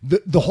mean,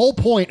 the whole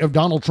point of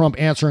Donald Trump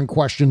answering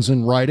questions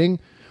in writing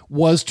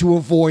was to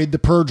avoid the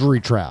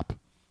perjury trap.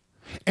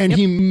 And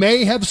he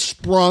may have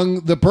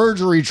sprung the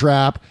perjury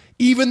trap,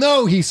 even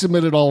though he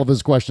submitted all of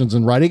his questions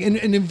in writing. And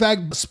in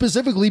fact,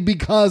 specifically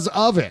because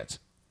of it.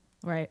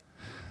 Right.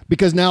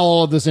 Because now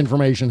all of this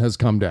information has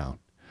come down.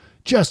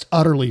 Just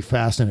utterly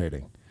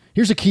fascinating.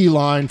 Here's a key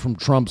line from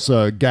Trump's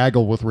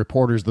gaggle with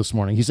reporters this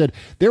morning. He said,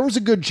 "There was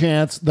a good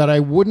chance that I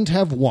wouldn't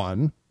have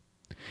won,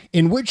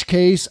 in which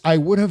case I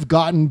would have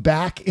gotten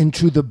back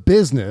into the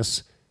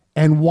business.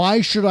 And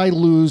why should I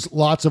lose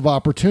lots of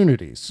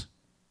opportunities?"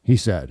 He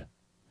said.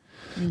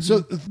 Mm-hmm. So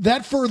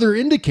that further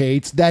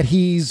indicates that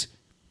he's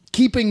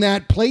keeping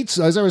that plate,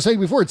 as I was saying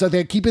before, it's like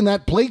they're keeping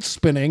that plate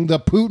spinning, the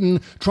Putin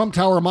Trump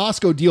Tower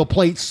Moscow deal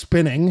plate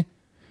spinning.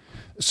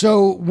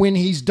 So when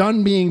he's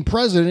done being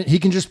president, he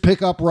can just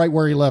pick up right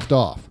where he left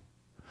off.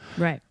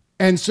 Right.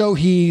 And so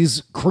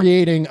he's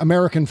creating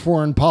American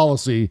foreign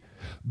policy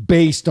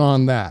based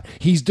on that.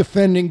 He's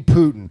defending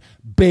Putin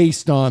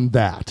based on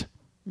that.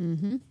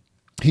 Mm-hmm.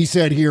 He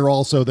said here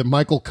also that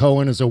Michael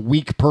Cohen is a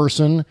weak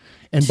person.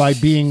 And by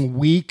being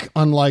weak,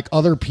 unlike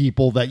other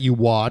people that you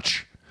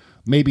watch,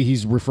 maybe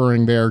he's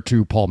referring there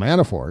to Paul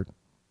Manafort.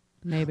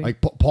 Maybe. Like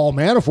Paul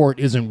Manafort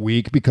isn't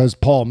weak because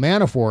Paul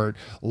Manafort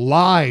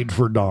lied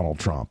for Donald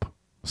Trump.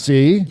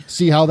 See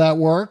how that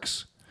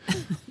works?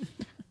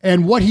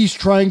 And what he's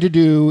trying to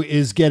do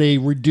is get a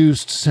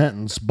reduced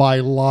sentence by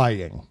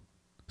lying.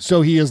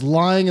 So he is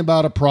lying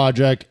about a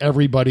project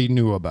everybody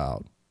knew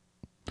about,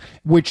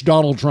 which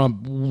Donald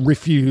Trump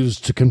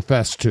refused to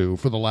confess to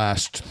for the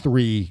last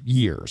 3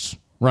 years,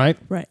 right?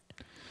 Right.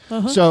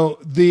 Uh-huh. So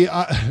the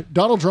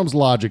Donald Trump's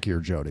logic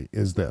here, Jody,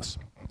 is this.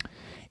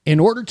 In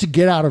order to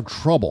get out of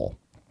trouble,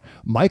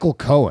 Michael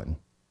Cohen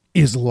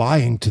is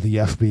lying to the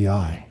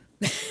FBI.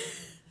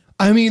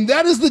 I mean,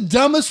 that is the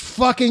dumbest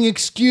fucking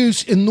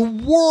excuse in the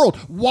world.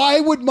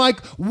 Why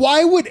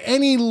would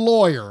any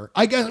lawyer,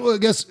 I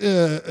guess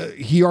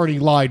he already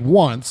lied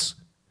once.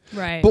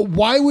 Right. But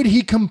why would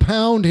he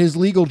compound his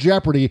legal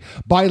jeopardy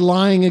by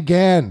lying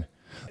again?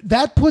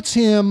 That puts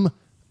him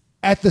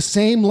at the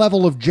same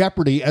level of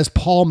jeopardy as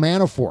Paul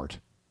Manafort.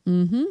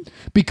 Mm-hmm.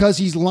 Because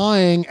he's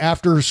lying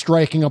after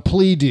striking a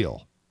plea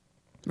deal.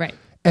 Right.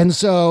 And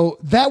so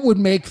that would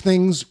make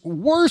things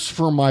worse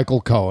for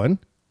Michael Cohen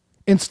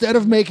instead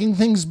of making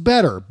things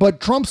better.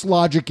 But Trump's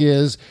logic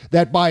is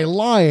that by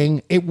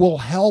lying, it will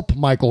help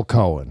Michael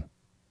Cohen.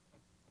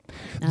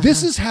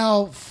 This is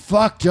how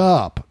fucked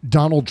up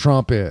Donald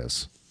Trump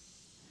is.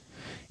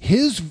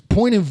 His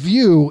point of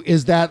view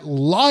is that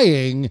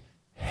lying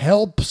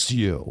helps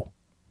you.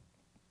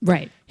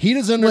 Right. He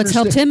doesn't Well, it's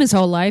helped understand. him his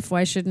whole life.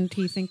 Why shouldn't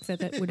he think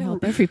that it would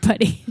help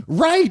everybody?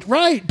 Right.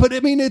 But I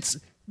mean,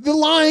 the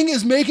lying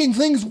is making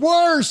things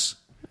worse.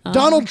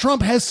 Donald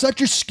Trump has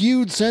such a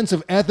skewed sense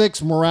of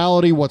ethics,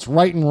 morality, what's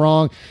right and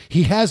wrong.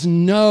 He has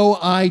no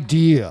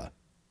idea.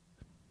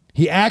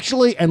 He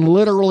actually and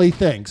literally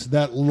thinks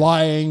that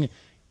lying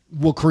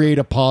will create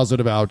a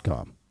positive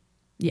outcome.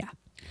 Yeah.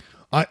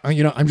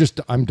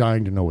 I'm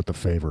dying to know what the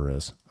favor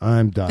is.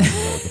 I'm dying to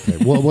know what the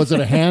favor. Well, was it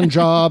a hand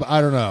job?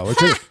 I don't know. It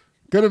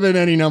could have been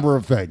any number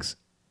of things.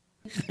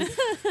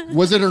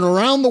 Was it an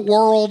around the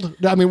world?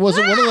 I mean, was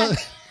it one of the...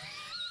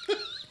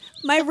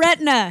 My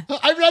retina.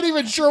 I'm not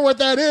even sure what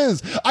that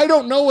is. I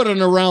don't know what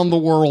an around the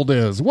world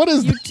is. What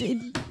is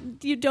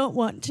You don't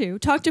want to.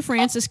 Talk to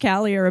Frances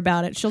Callier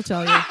about it. She'll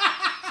tell you.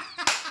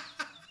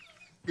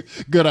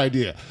 Good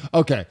idea.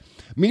 Okay.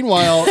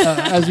 Meanwhile,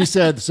 as we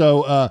said,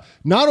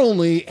 not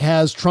only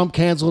has Trump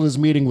canceled his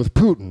meeting with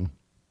Putin,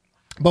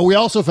 but we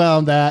also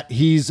found that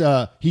he's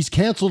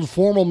canceled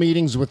formal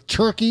meetings with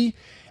Turkey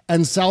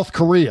and South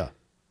Korea,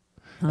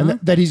 and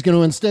that he's going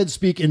to instead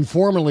speak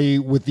informally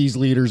with these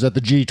leaders at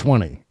the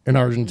G20 in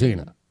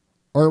Argentina.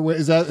 Or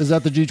is that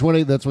the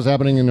G20? That's what's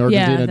happening in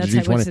Argentina. Yeah, that's the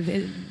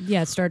G20.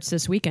 It starts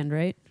this weekend,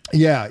 right?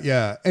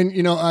 Yeah.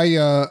 And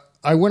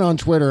I went on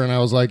Twitter and I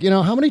was like,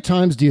 how many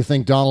times do you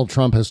think Donald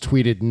Trump has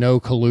tweeted no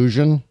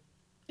collusion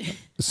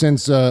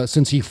since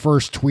he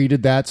first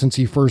tweeted that, since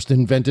he first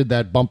invented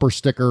that bumper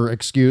sticker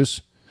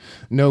excuse?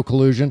 No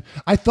collusion.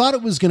 I thought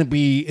it was going to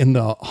be in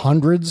the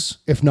hundreds,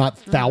 if not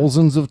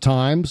thousands of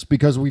times,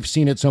 because we've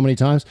seen it so many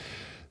times.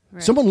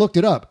 Right. Someone looked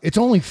it up. It's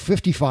only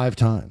 55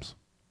 times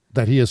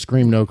that he has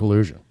screamed no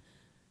collusion.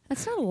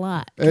 That's not a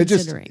lot,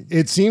 considering.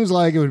 It seems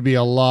like it would be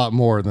a lot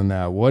more than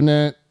that, wouldn't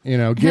it?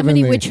 Given how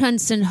many witch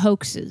hunts and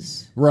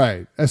hoaxes?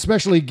 Right.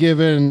 Especially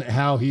given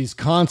how he's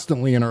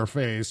constantly in our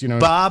face.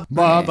 Bob,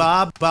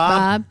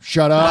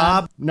 shut up.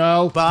 Bob,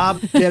 no. Bob,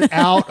 get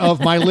out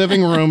of my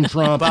living room,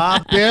 Trump.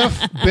 Bob,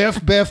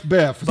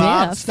 Biff.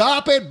 Bob,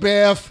 stop it,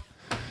 Biff.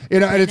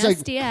 And it's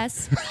like,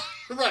 yes.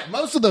 Right.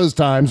 Most of those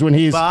times when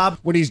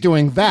he's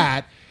doing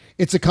that,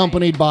 it's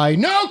accompanied by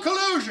no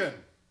collusion.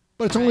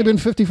 But it's only been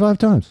 55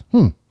 times.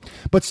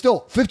 But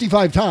still,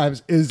 55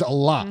 times is a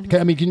lot. Mm-hmm.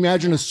 I mean, can you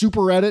imagine a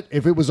super edit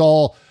if it was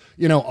all,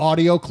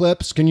 audio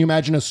clips? Can you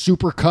imagine a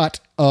super cut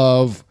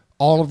of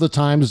all of the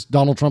times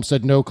Donald Trump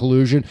said no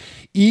collusion?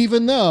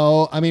 Even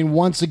though, I mean,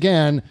 once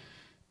again,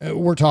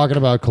 we're talking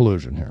about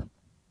collusion here.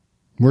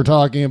 We're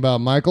talking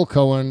about Michael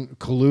Cohen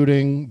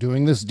colluding,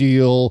 doing this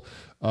deal,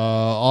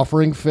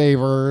 offering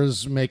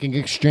favors, making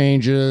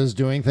exchanges,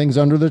 doing things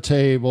under the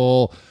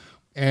table.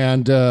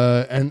 And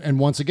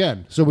once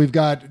again, so we've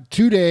got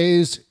 2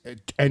 days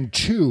and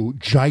 2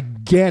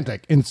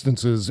 gigantic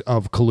instances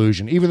of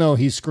collusion, even though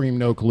he screamed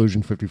no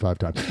collusion 55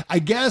 times. I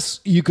guess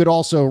you could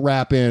also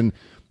wrap in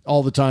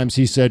all the times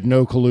he said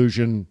no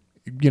collusion,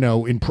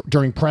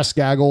 during press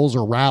gaggles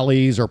or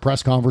rallies or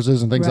press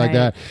conferences and things like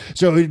that.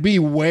 So it'd be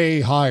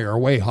way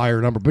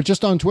higher number. But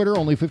just on Twitter,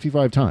 only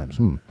 55 times.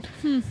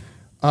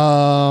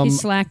 He's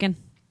slacking.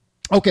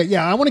 Okay,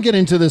 yeah, I want to get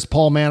into this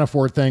Paul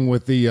Manafort thing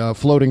with the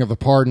floating of the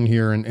pardon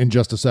here in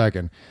just a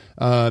second,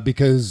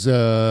 because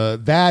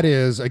that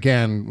is,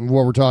 again,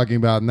 what we're talking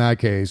about in that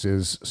case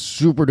is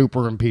super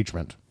duper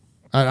impeachment.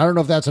 I don't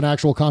know if that's an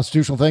actual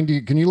constitutional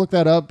thing. Can you look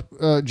that up,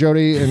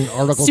 Jody, in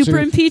Article 2? Super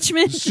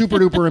impeachment? Super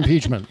duper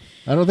impeachment.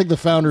 I don't think the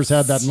founders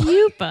had that.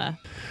 Super.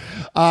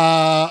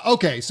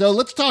 Okay, so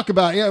let's talk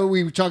about,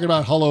 we were talking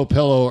about Hello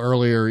Pillow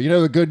earlier.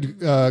 A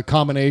good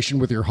combination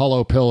with your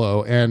Hello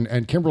Pillow,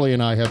 and Kimberly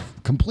and I have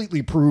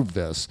completely proved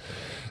this.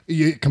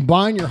 You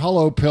combine your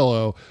Hello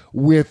Pillow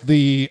with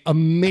the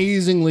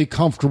amazingly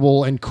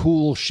comfortable and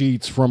cool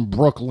sheets from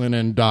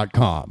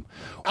brooklinen.com.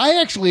 I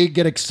actually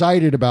get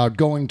excited about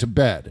going to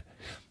bed.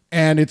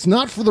 And it's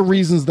not for the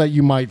reasons that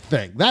you might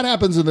think. That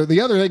happens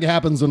the other thing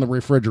happens in the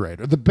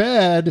refrigerator. The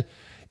bed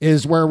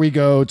is where we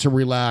go to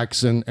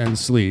relax and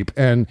sleep.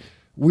 And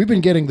we've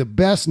been getting the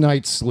best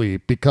night's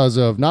sleep because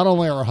of not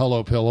only our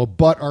Hello Pillow,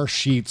 but our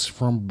sheets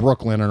from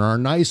Brooklyn and our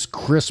nice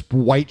crisp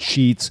white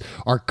sheets,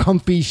 our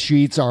comfy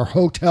sheets, our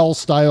hotel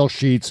style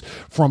sheets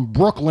from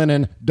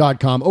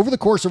brooklinen.com. Over the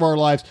course of our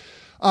lives,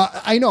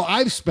 I know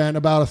I've spent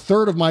about a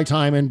third of my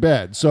time in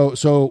bed.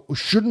 So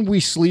shouldn't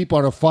we sleep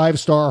on a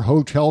 5-star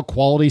hotel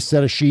quality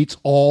set of sheets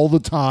all the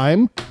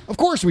time? Of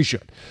course we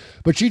should.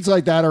 But sheets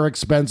like that are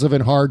expensive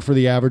and hard for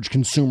the average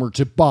consumer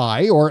to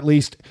buy, or at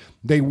least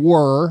they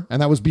were,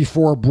 and that was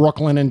before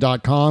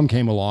brooklinen.com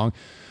came along.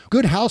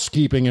 Good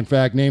Housekeeping, in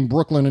fact, named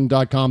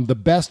Brooklinen.com the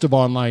best of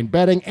online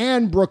betting,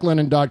 and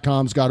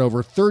Brooklinen.com's got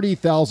over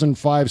 30,000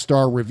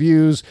 five-star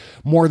reviews,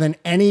 more than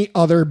any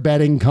other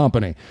betting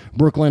company.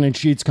 Brooklinen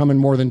sheets come in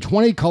more than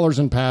 20 colors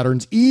and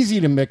patterns,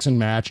 easy to mix and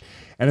match,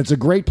 and it's a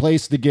great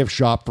place to gift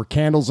shop for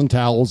candles and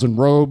towels and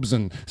robes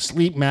and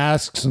sleep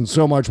masks and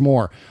so much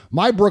more.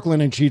 My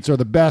Brooklinen sheets are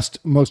the best,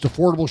 most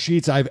affordable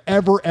sheets I've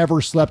ever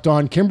slept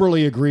on.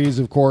 Kimberly agrees,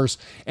 of course,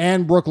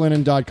 and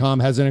Brooklinen.com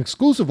has an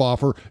exclusive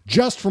offer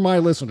just for my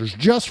listeners,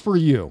 just for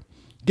you.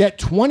 Get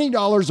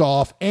 $20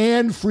 off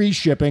and free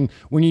shipping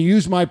when you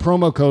use my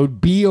promo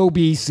code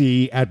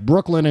BOBC at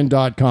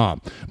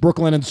brooklinen.com.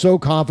 Brooklinen's so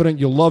confident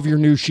you'll love your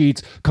new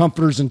sheets,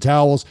 comforters, and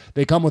towels.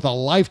 They come with a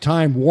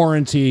lifetime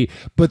warranty,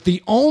 but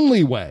the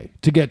only way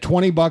to get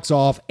 $20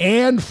 off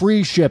and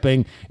free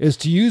shipping is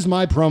to use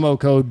my promo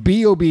code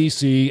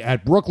BOBC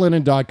at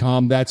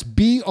brooklinen.com. That's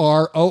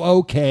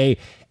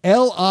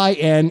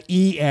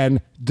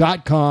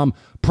BROOKLINEN.com.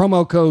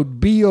 Promo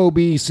code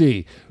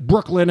BOBC.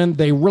 Brooklinen,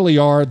 they really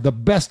are the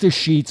bestest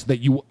sheets that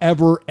you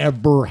ever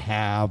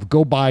have.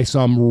 Go buy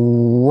some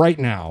right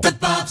now. The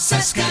Bob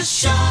Cesca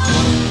Show.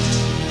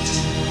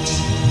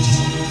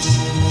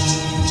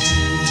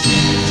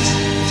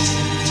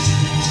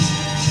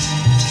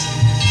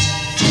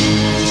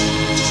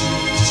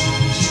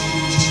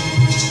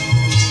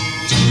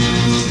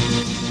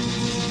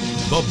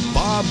 The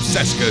Bob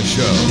Cesca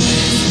Show.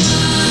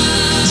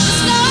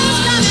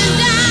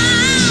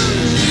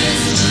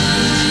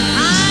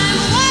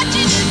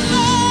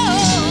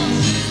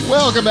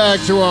 Welcome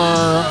back to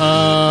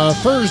our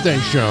Thursday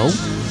show.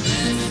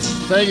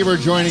 Thank you for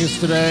joining us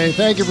today.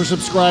 Thank you for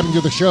subscribing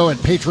to the show at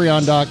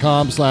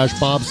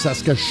patreon.com/Bob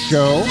Cesca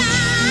Show.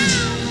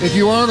 If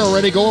you aren't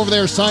already, go over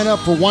there, sign up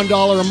for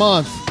 $1 a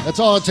month. That's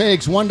all it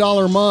takes,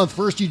 $1 a month.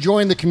 First, you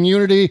join the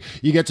community.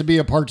 You get to be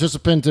a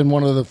participant in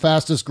one of the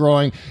fastest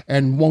growing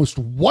and most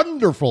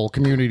wonderful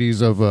communities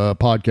of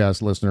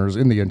podcast listeners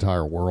in the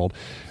entire world.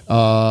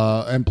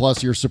 And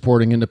plus, you're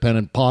supporting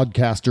independent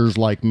podcasters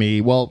like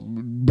me. Well,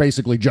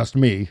 basically just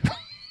me.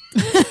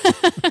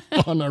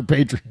 On our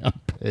Patreon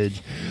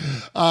page.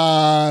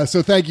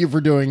 So thank you for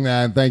doing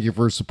that. Thank you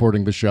for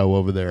supporting the show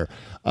over there.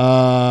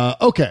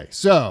 Okay,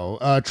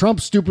 so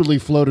Trump stupidly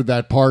floated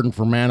that pardon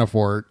for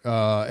Manafort.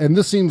 And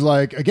this seems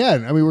like,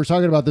 again, I mean, we were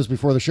talking about this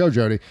before the show,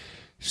 Jody.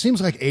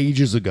 Seems like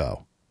ages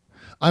ago.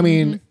 I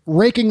mean,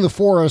 raking the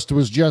forest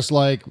was just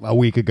like a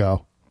week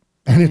ago.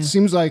 And it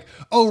seems like,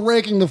 oh,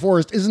 raking the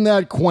forest, isn't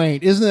that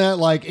quaint? Isn't that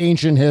like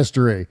ancient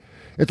history?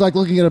 It's like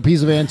looking at a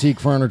piece of antique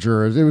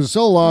furniture. It was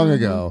so long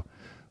ago,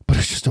 but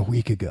it's just a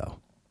week ago.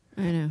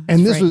 I know.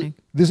 And this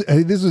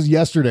was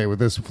yesterday with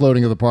this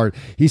floating of the pardon.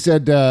 He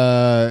said,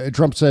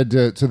 Trump said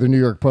to the New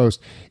York Post,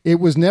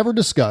 it was never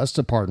discussed,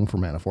 a pardon for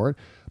Manafort,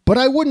 but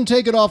I wouldn't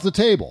take it off the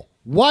table.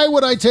 Why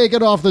would I take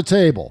it off the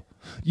table?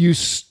 You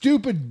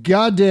stupid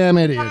goddamn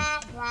idiot.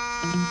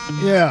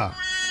 Yeah.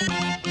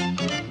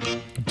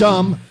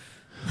 Dumb.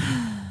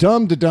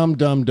 Dumb to dumb,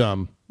 dumb,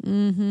 dumb.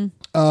 Mm-hmm.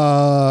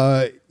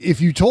 If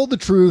you told the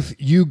truth,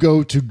 you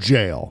go to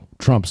jail,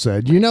 Trump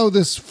said. You know,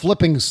 this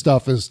flipping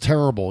stuff is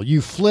terrible.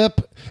 You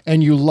flip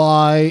and you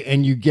lie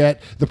and you get,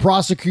 the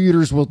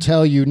prosecutors will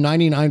tell you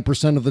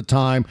 99% of the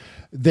time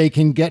they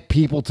can get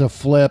people to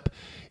flip.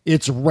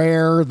 It's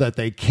rare that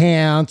they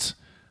can't.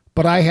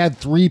 But I had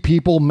three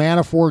people,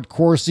 Manafort,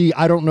 Corsi.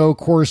 I don't know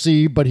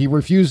Corsi, but he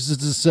refuses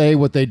to say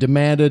what they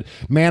demanded.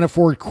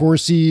 Manafort,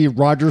 Corsi,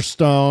 Roger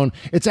Stone.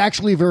 It's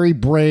actually very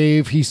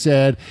brave, he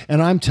said.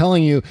 And I'm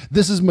telling you,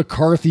 this is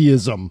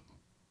McCarthyism.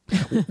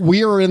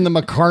 We are in the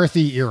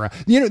McCarthy era.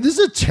 You know, this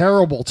is a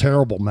terrible,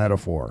 terrible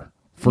metaphor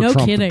for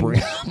Trump to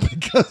bring up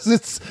because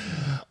it's,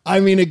 I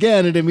mean,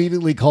 again, it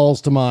immediately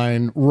calls to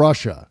mind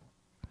Russia.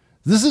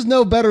 This is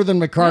no better than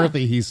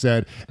McCarthy, he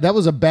said. That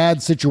was a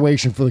bad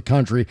situation for the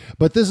country,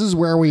 but this is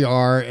where we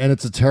are, and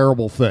it's a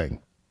terrible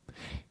thing.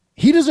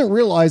 He doesn't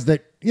realize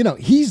that, you know,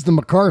 he's the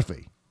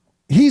McCarthy.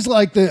 He's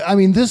like the, I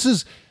mean, this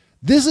is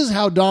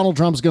how Donald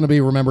Trump's going to be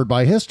remembered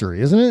by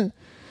history, isn't it?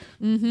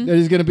 Mm-hmm. That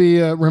he's going to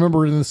be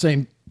remembered in the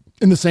same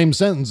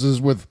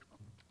sentences with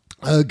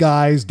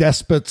guys,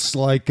 despots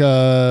like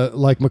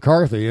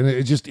McCarthy. And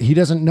it just, he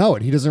doesn't know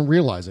it. He doesn't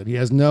realize it. He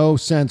has no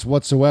sense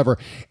whatsoever.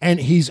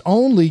 And he's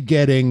only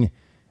getting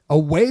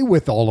away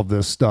with all of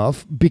this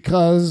stuff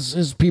because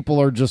his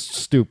people are just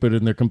stupid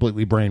and they're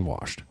completely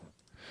brainwashed.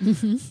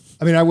 Mm-hmm.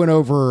 I mean, I went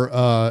over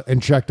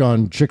and checked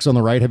on Chicks on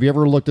the Right. Have you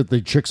ever looked at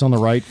the Chicks on the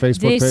Right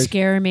Facebook page? They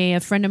scare me.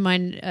 A friend of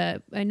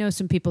mine, I know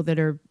some people that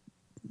are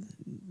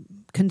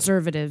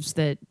conservatives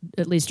that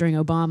at least during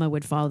Obama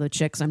would follow the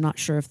Chicks. I'm not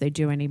sure if they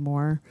do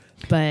anymore,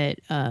 but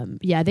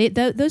yeah,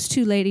 those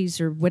two ladies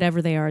or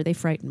whatever they are, they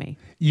frighten me.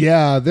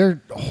 Yeah,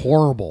 they're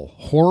horrible,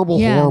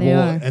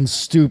 and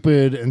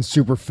stupid and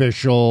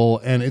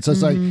superficial. And it's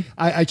just like,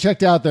 I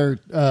checked out their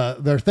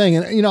thing,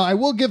 and you know, I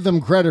will give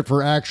them credit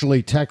for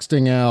actually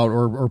texting out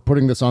or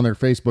putting this on their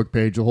Facebook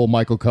page, the whole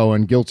Michael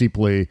Cohen guilty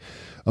plea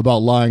about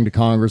lying to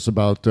Congress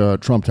about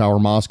Trump Tower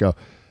Moscow.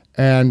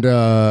 And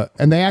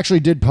they actually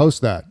did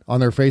post that on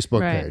their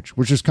Facebook page,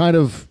 which is kind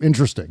of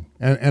interesting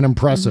and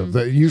impressive.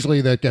 That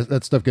usually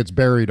that stuff gets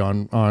buried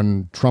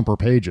on Trumper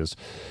pages.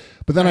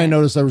 But then I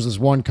noticed there was this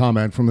one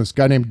comment from this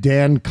guy named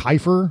Dan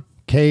Kiefer,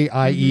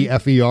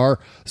 Kiefer,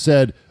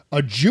 said,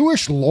 "A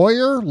Jewish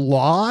lawyer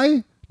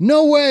lie?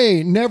 No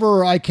way,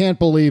 never, I can't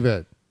believe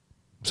it."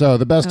 So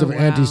the best of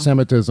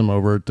anti-Semitism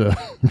over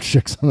at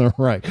Chicks on the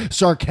Right.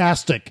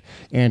 Sarcastic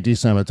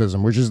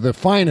anti-Semitism, which is the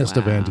finest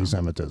of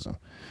anti-Semitism.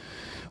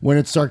 When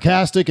it's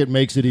sarcastic, it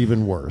makes it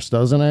even worse,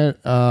 doesn't it?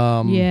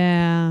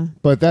 Yeah.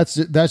 But that's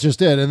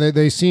just it. And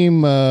they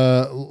seem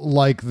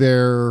like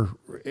they're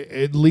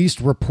at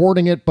least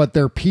reporting it, but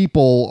their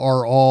people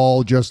are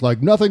all just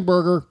like Nothing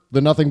Burger.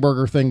 The Nothing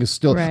Burger thing is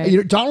still...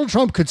 Donald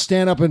Trump could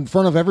stand up in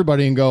front of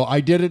everybody and go,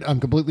 "I did it. I'm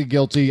completely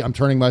guilty. I'm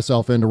turning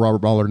myself into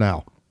Robert Mueller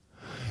now."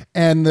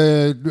 And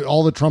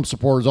all the Trump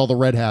supporters, all the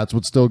red hats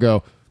would still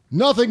go,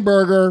 "Nothing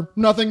Burger.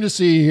 Nothing to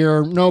see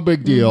here. No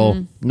big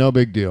deal. No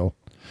big deal."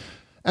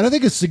 And I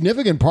think a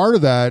significant part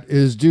of that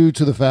is due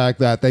to the fact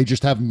that they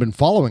just haven't been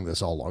following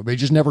this all along. They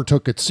just never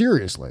took it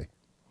seriously.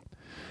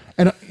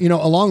 And,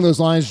 along those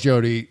lines,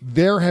 Jody,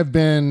 there have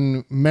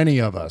been many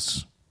of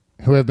us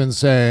who have been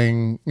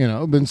saying,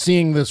 been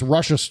seeing this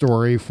Russia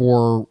story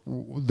for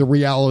the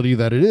reality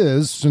that it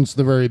is since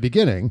the very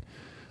beginning.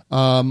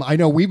 I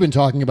know we've been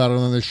talking about it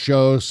on this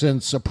show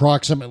since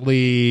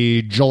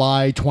approximately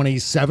July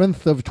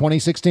 27th of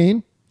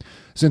 2016.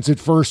 Since it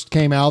first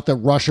came out that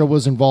Russia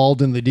was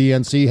involved in the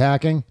DNC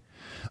hacking.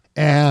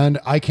 And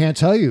I can't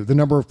tell you the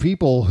number of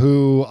people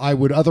who I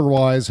would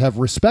otherwise have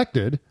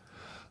respected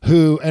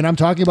and I'm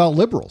talking about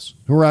liberals,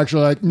 who are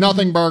actually like,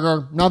 "Nothing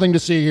Burger, nothing to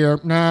see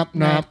here. Nah,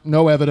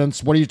 no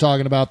evidence. What are you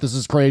talking about? This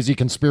is crazy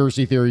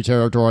conspiracy theory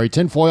territory.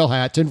 Tinfoil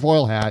hat.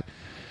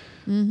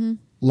 A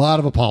lot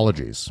of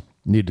apologies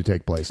need to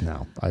take place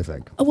now, I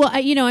think. Well,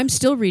 I'm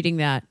still reading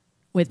that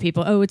with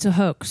people. "Oh, it's a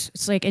hoax."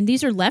 It's like, and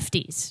these are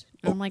lefties.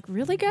 I'm like,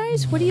 really,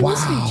 guys? What are you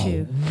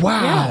listening to?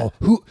 Wow.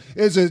 Yeah. Who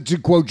is it? To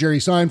quote Jerry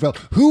Seinfeld,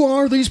 who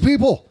are these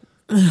people?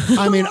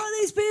 I mean, who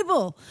are these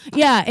people?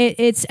 Yeah,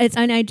 it's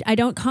and I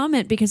don't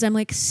comment because I'm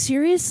like,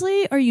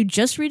 seriously? Are you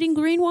just reading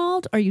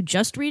Greenwald? Are you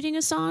just reading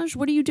Assange?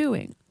 What are you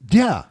doing?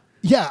 Yeah.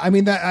 I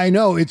mean, that I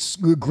know it's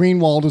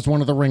Greenwald is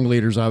one of the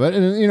ringleaders of it,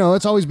 and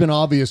it's always been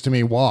obvious to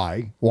me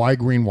why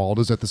Greenwald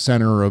is at the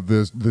center of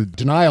the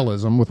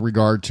denialism with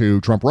regard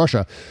to Trump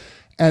Russia.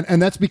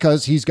 And that's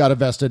because he's got a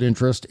vested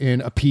interest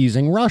in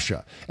appeasing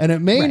Russia. And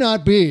it may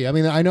not be. I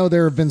mean, I know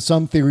there have been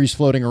some theories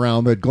floating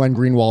around that Glenn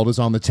Greenwald is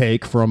on the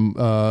take from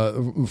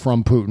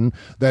Putin,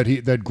 that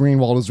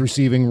Greenwald is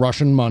receiving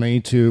Russian money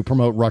to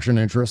promote Russian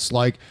interests,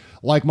 like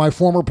my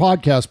former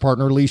podcast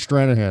partner Lee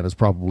Stranahan is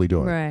probably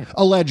doing,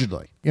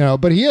 allegedly.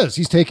 But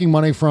he's taking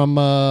money from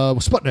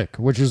Sputnik,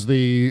 which is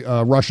the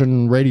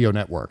Russian radio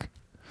network.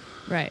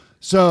 Right.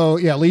 So,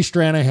 Lee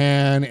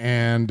Stranahan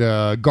and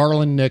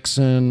Garland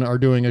Nixon are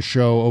doing a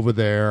show over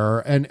there.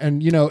 And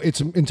it's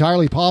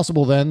entirely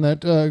possible then that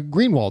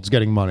Greenwald's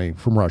getting money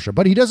from Russia.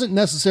 But he doesn't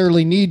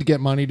necessarily need to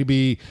get money to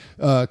be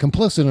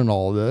complicit in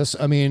all of this.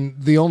 I mean,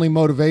 the only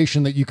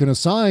motivation that you can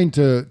assign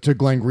to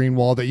Glenn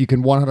Greenwald that you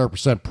can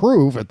 100%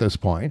 prove at this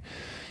point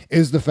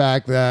is the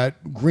fact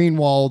that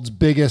Greenwald's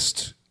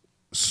biggest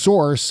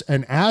source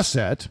and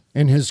asset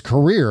in his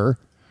career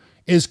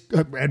is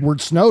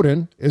Edward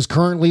Snowden is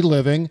currently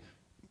living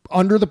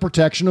under the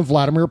protection of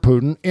Vladimir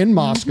Putin in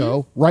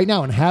Moscow right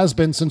now and has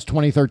been since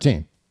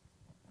 2013.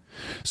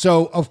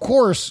 So, of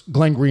course,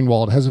 Glenn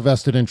Greenwald has a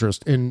vested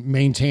interest in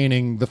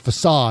maintaining the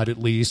facade, at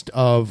least,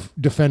 of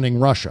defending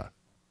Russia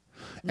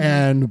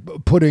and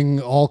putting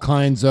all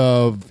kinds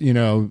of,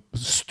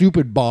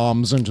 stupid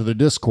bombs into the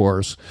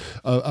discourse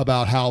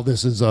about how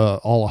this is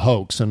all a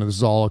hoax and this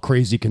is all a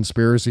crazy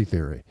conspiracy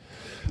theory.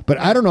 But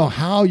I don't know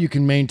how you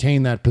can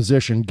maintain that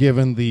position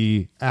given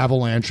the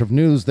avalanche of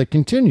news that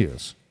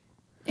continues.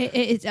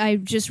 I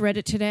just read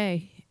it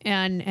today,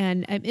 and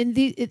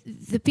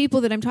the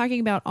people that I'm talking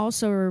about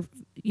also are,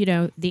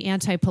 the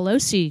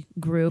anti-Pelosi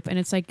group, and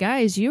it's like,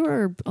 guys, you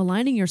are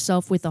aligning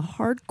yourself with a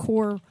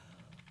hardcore,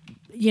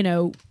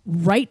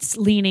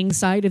 rights-leaning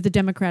side of the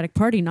Democratic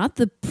Party, not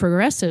the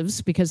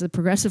progressives, because the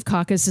Progressive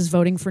Caucus is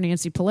voting for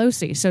Nancy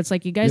Pelosi. So it's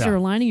like you guys are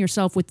aligning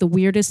yourself with the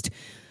weirdest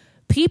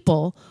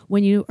people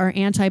when you are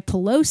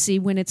anti-Pelosi,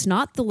 when it's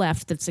not the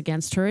left that's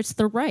against her, it's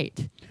the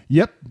right.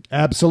 Yep,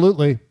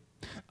 absolutely.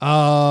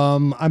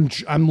 I'm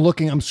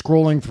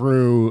scrolling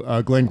through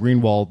Glenn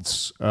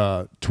Greenwald's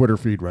Twitter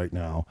feed right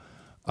now.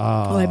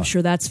 I'm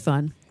sure that's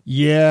fun.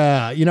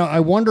 Yeah. I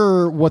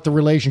wonder what the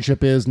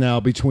relationship is now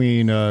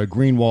between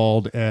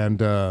Greenwald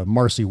and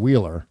Marcy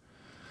Wheeler.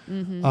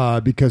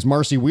 Because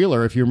Marcy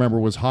Wheeler, if you remember,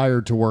 was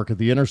hired to work at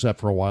The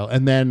Intercept for a while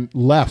and then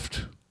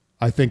left,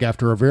 I think,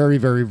 after a very,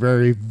 very,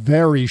 very,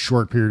 very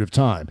short period of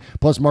time.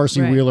 Plus,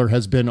 Marcy Wheeler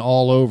has been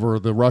all over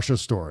the Russia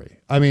story.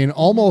 I mean,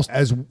 almost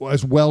as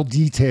well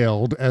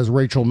detailed as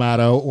Rachel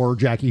Maddow or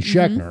Jackie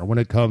Schechner when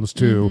it comes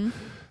to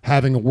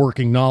having a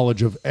working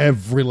knowledge of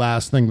every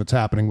last thing that's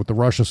happening with the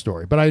Russia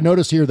story. But I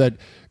noticed here that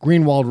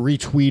Greenwald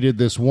retweeted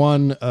this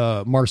one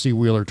Marcy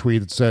Wheeler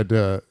tweet that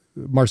said,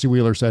 Marcy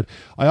Wheeler said,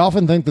 I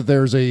often think that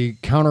there's a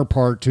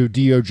counterpart to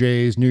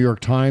DOJ's New York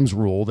Times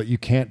rule that you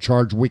can't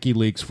charge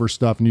WikiLeaks for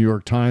stuff New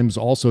York Times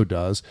also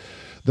does.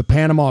 The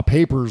Panama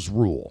Papers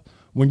rule.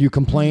 When you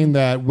complain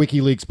that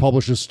WikiLeaks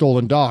publishes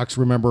stolen docs,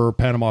 remember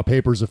Panama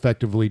Papers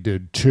effectively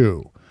did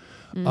too.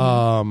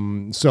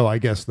 So I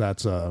guess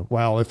that's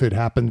well, if it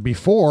happened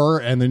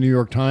before and the New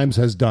York Times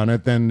has done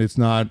it, then it's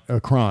not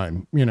a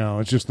crime.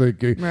 It's just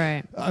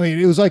right. I mean,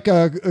 it was like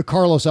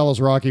Carlos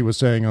Alazraqui was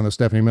saying on the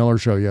Stephanie Miller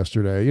show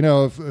yesterday.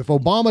 If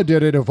Obama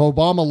did it, if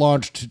Obama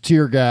launched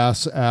tear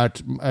gas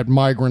at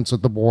migrants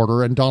at the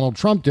border and Donald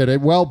Trump did it,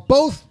 well,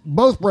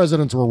 both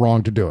presidents were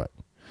wrong to do it.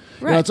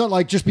 Right. It's not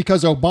like just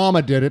because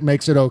Obama did it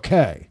makes it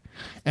okay.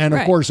 And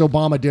of course,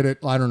 Obama did it.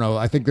 I don't know.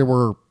 I think there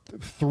were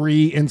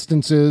 3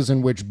 instances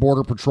in which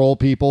Border Patrol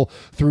people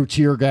threw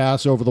tear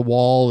gas over the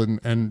wall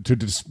and to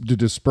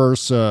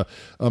disperse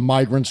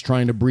migrants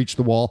trying to breach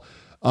the wall.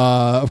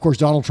 Of course,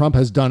 Donald Trump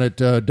has done it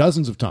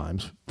dozens of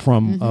times,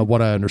 from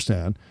what I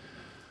understand.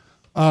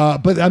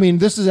 But I mean,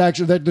 this is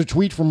actually the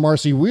tweet from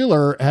Marcy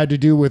Wheeler had to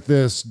do with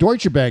this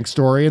Deutsche Bank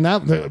story,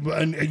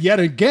 and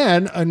yet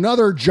again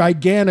another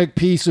gigantic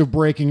piece of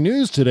breaking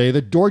news today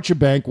that Deutsche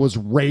Bank was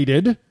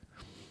raided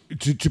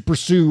to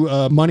pursue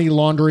money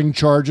laundering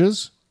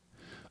charges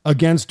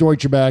against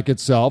Deutsche Bank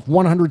itself.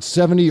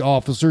 170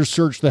 officers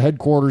searched the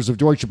headquarters of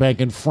Deutsche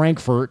Bank in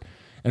Frankfurt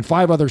and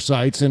 5 other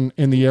sites in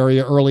the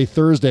area early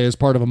Thursday as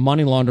part of a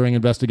money laundering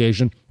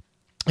investigation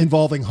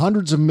involving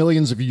hundreds of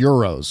millions of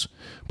euros,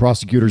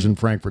 prosecutors in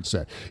Frankfurt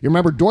said. You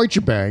remember,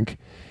 Deutsche Bank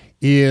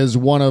is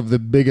one of the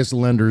biggest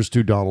lenders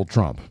to Donald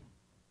Trump.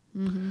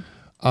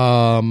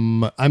 I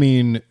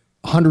mean,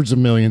 hundreds of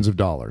millions of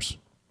dollars.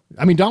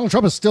 I mean, Donald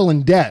Trump is still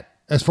in debt,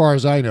 as far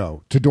as I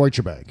know, to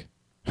Deutsche Bank.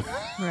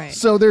 Right.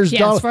 So there's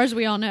as far as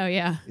we all know,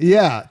 yeah.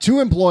 Yeah, 2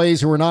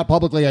 employees who were not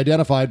publicly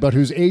identified, but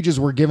whose ages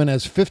were given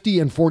as 50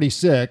 and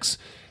 46,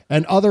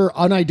 and other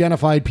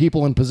unidentified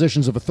people in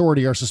positions of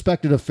authority are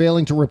suspected of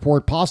failing to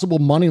report possible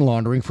money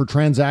laundering for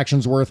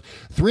transactions worth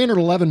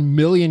 311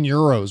 million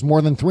euros,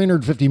 more than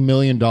 $350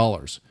 million.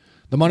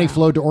 The money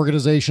flowed to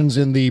organizations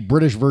in the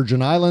British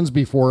Virgin Islands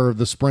before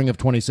the spring of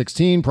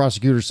 2016,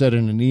 prosecutors said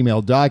in an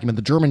emailed document.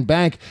 The German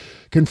bank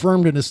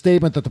confirmed in a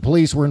statement that the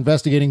police were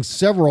investigating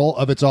several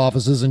of its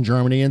offices in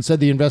Germany and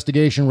said the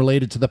investigation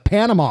related to the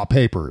Panama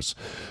Papers,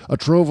 a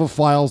trove of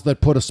files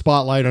that put a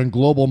spotlight on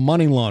global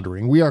money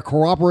laundering. We are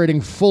cooperating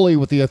fully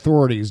with the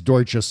authorities,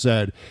 Deutsche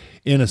said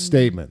in a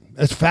statement.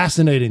 It's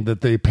fascinating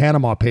that the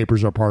Panama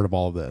Papers are part of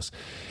all of this.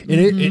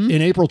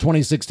 In April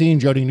 2016,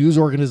 Jody, news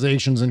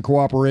organizations in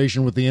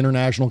cooperation with the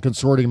International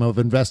Consortium of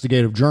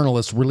Investigative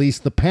Journalists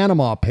released the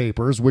Panama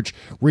Papers, which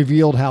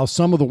revealed how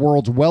some of the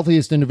world's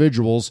wealthiest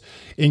individuals,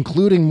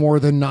 including more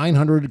than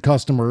 900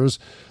 customers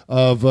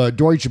of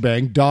Deutsche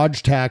Bank,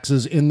 dodged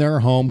taxes in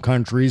their home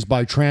countries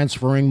by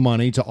transferring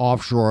money to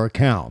offshore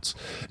accounts.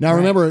 Now,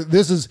 remember,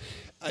 this is...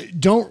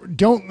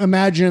 Don't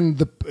imagine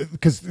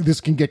because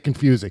this can get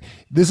confusing.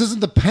 This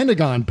isn't the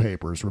Pentagon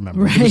Papers,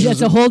 remember? Right,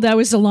 that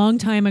was a long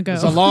time ago.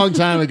 It's a long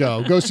time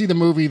ago. Go see the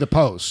movie The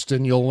Post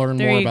and you'll learn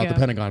more about the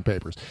Pentagon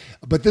Papers.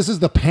 But this is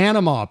the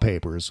Panama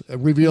Papers,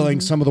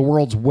 revealing some of the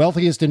world's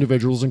wealthiest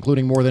individuals,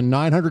 including more than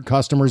 900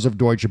 customers of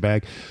Deutsche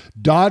Bank,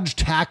 dodged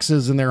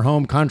taxes in their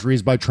home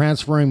countries by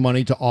transferring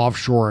money to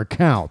offshore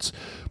accounts.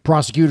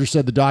 Prosecutors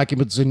said the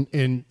documents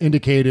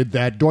indicated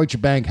that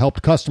Deutsche Bank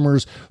helped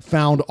customers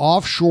found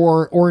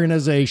offshore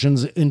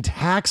organizations in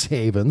tax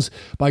havens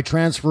by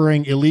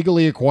transferring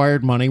illegally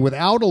acquired money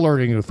without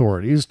alerting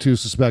authorities to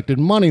suspected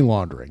money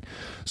laundering.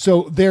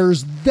 So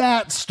there's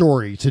that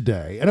story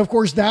today. And of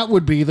course, that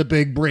would be the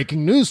big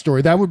breaking news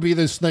story. That would be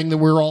this thing that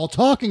we're all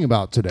talking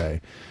about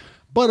today.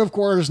 But of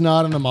course,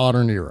 not in the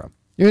modern era.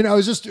 I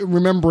was just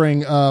remembering,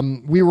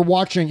 we were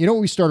watching,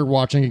 what we started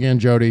watching again,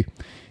 Jody?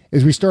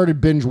 Is we started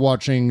binge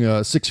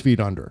watching 6 Feet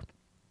Under,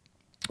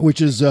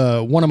 which is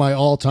one of my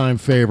all-time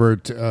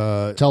favorite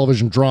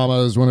television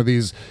dramas. One of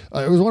these,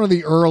 it was one of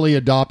the early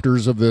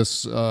adopters of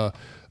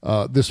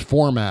this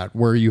format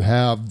where you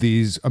have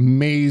these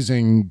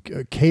amazing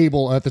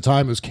cable, at the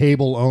time it was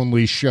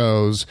cable-only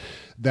shows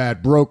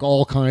that broke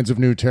all kinds of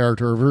new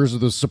territory. Versus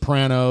The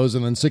Sopranos,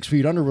 and then 6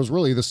 Feet Under was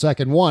really the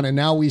second one, and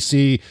now we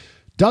see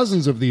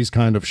dozens of these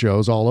kind of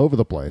shows all over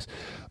the place.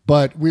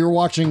 But we were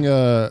watching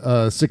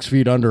 6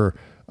 Feet Under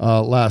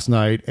last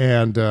night,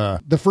 and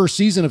the first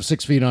season of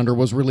 6 Feet Under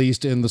was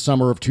released in the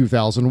summer of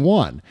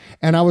 2001.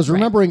 And I was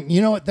remembering,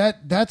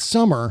 that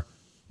summer,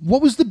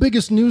 what was the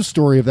biggest news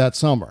story of that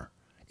summer?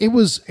 It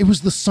was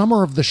the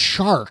summer of the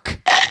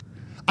shark.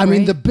 I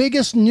mean, the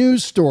biggest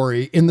news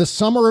story in the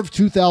summer of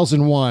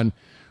 2001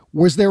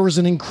 was there was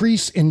an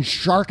increase in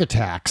shark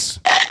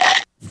attacks.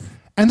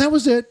 And that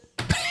was it.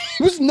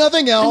 It was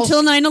nothing else.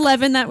 Until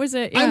 9/11, that was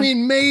it. Yeah. I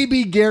mean,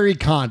 maybe Gary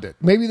Condit.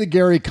 Maybe the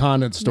Gary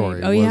Condit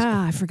story.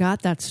 Yeah, I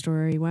forgot that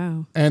story.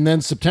 Wow. And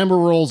then September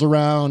rolls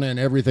around and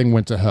everything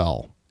went to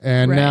hell.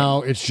 And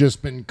now it's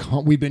just been,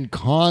 we've been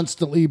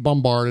constantly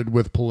bombarded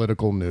with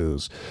political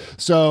news.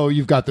 So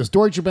you've got this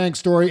Deutsche Bank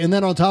story. And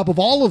then on top of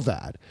all of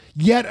that,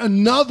 yet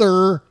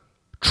another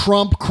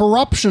Trump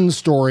corruption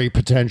story,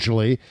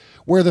 potentially,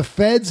 where the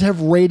feds have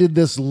raided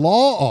this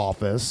law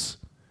office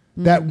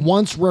that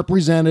once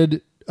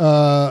represented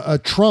a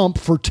Trump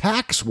for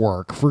tax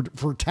work,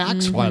 for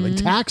tax filing,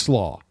 tax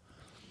law.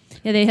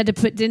 Yeah,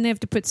 didn't they have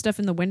to put stuff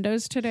in the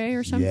windows today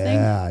or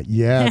something?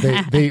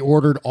 Yeah. They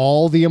ordered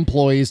all the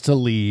employees to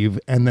leave,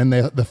 and then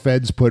the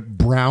feds put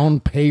brown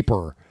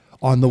paper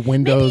on the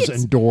windows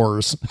and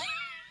doors.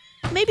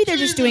 Maybe they're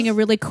just doing a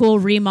really cool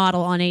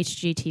remodel on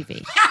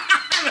HGTV.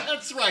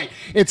 That's right.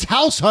 It's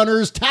House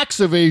Hunters Tax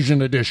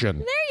Evasion Edition.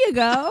 There you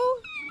go.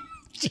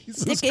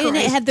 Jesus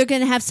They're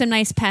going to have some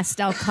nice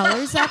pastel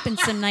colors up and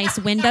some nice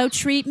window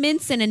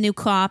treatments and a new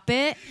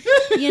carpet,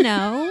 you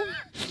know.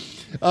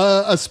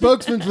 A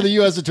spokesman for the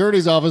U.S.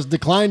 Attorney's Office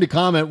declined to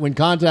comment when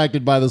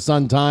contacted by the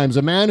Sun-Times.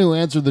 A man who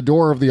answered the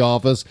door of the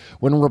office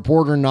when a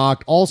reporter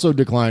knocked also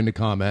declined to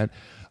comment.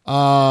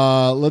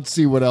 Let's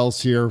see what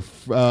else here.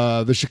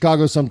 The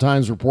Chicago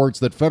Sun-Times reports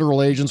that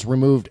federal agents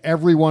removed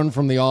everyone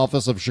from the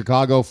office of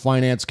Chicago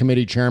Finance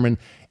Committee Chairman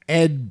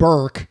Ed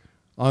Burke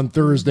on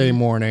Thursday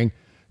morning,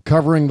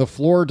 covering the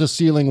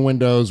floor-to-ceiling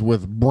windows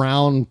with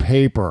brown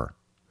paper.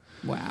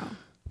 Wow.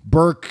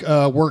 Burke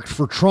worked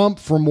for Trump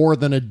for more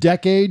than a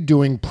decade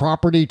doing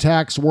property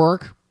tax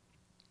work.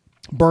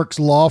 Burke's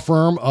law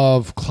firm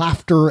of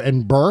Clafter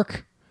and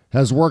Burke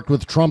has worked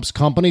with Trump's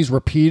companies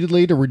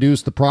repeatedly to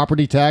reduce the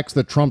property tax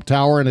that Trump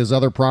Tower and his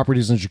other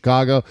properties in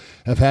Chicago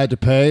have had to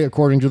pay,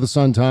 according to the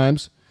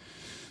Sun-Times.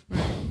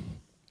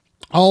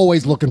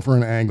 Always looking for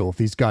an angle with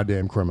these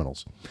goddamn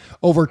criminals.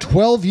 Over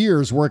 12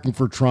 years working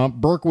for Trump,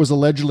 Burke was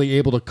allegedly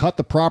able to cut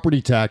the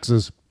property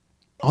taxes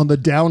on the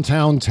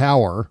downtown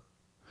tower,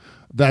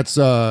 that's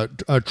a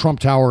Trump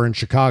Tower in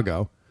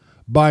Chicago,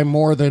 by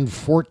more than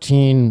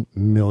 $14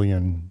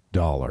 million.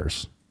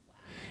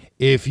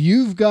 If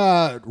you've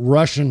got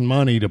Russian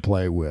money to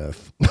play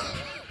with,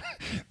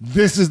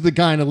 this is the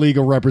kind of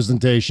legal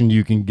representation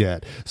you can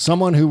get.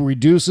 Someone who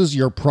reduces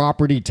your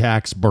property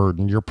tax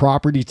burden, your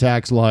property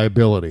tax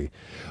liability,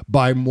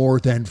 by more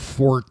than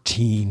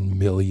 $14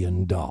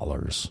 million.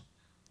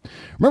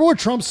 Remember what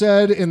Trump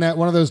said in that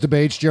one of those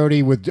debates,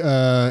 Jody, with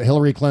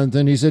Hillary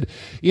Clinton? He said,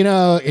 you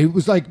know, it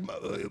was like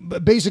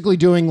basically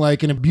doing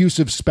like an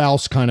abusive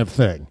spouse kind of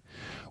thing.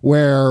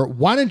 Where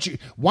why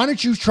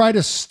don't you try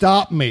to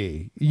stop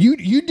me?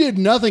 You did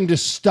nothing to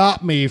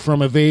stop me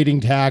from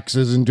evading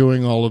taxes and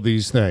doing all of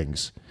these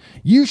things.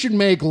 You should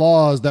make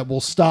laws that will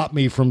stop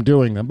me from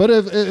doing them. But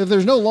if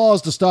there's no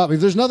laws to stop me,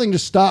 if there's nothing to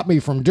stop me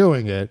from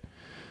doing it,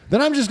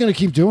 then I'm just going to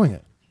keep doing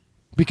it.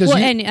 Because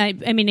and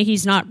I mean,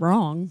 he's not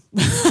wrong.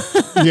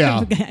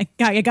 Yeah,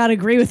 I got to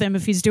agree with him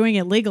if he's doing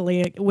it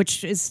legally,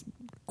 which is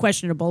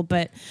questionable,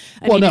 but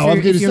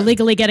if you're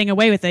legally getting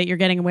away with it, you're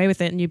getting away with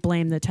it, and you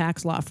blame the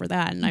tax law for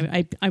that.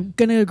 And I'm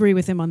going to agree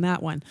with him on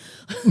that one.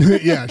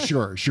 Yeah,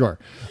 sure.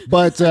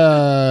 But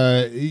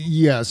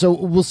so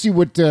we'll see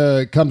what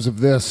comes of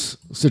this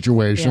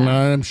situation.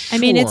 Yeah. I'm sure. I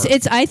mean,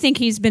 it's. I think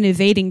he's been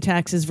evading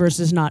taxes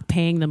versus not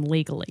paying them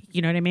legally.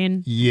 You know what I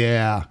mean?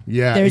 Yeah.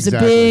 There's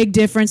exactly. a big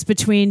difference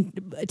between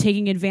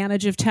taking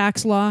advantage of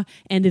tax law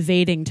and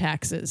evading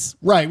taxes.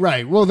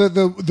 Right. Well,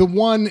 the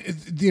one,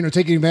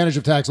 taking advantage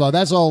of tax law,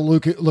 that's all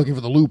looking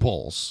for the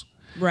loopholes.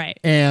 Right.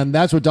 And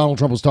that's what Donald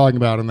Trump was talking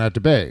about in that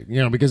debate,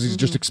 because he's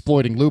just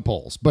exploiting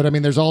loopholes. But I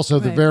mean, there's also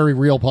the very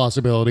real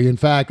possibility. In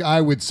fact,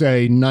 I would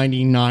say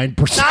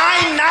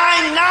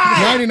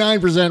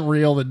 99%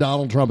 real that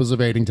Donald Trump is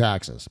evading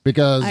taxes,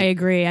 because I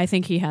agree. I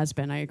think he has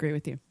been. I agree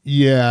with you.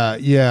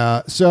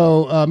 Yeah.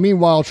 So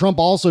meanwhile, Trump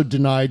also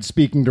denied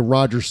speaking to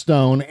Roger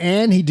Stone,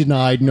 and he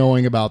denied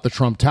knowing about the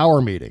Trump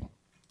Tower meeting.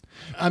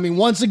 I mean,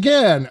 once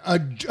again,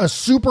 a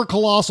super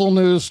colossal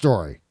news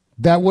story.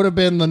 That would have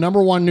been the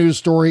number one news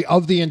story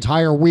of the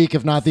entire week,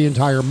 if not the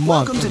entire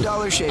month. Welcome to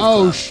Dollar Shave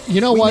Club.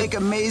 You know what? We make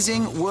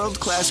amazing,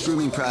 world-class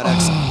grooming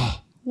products.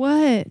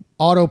 What?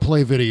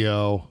 Autoplay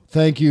video.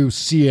 Thank you,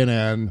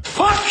 CNN.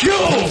 Fuck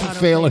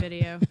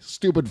you!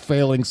 Stupid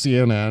failing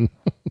CNN.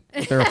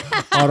 Their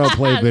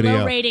autoplay video.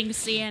 Low rating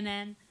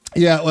CNN.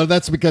 Yeah, well,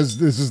 that's because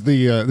this is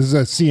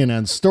a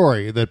CNN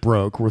story that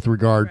broke with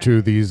regard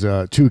to these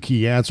two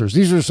key answers.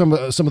 These are some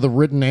of the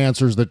written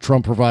answers that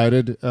Trump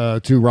provided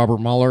to Robert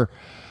Mueller.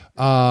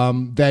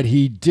 That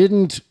he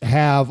didn't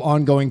have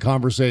ongoing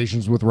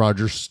conversations with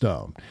Roger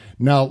Stone.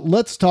 Now,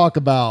 let's talk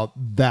about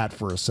that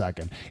for a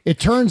second. It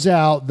turns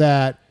out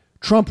that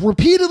Trump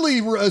repeatedly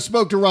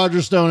spoke to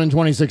Roger Stone in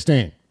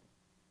 2016.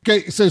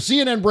 Okay, so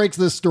CNN breaks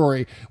this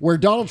story where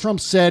Donald Trump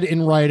said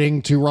in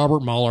writing to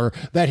Robert Mueller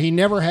that he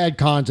never had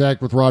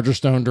contact with Roger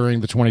Stone during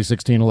the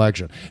 2016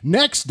 election.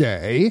 Next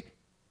day,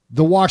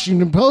 the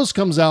Washington Post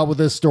comes out with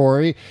this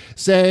story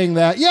saying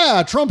that,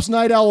 Trump's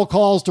night owl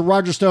calls to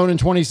Roger Stone in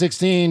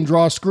 2016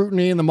 draw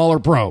scrutiny in the Mueller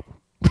probe.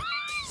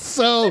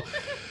 So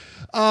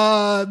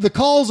The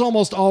calls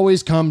almost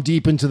always come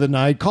deep into the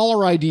night.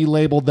 Caller ID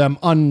labeled them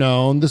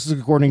unknown. This is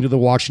according to the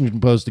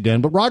Washington Post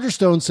again. But Roger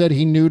Stone said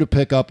he knew to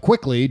pick up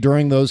quickly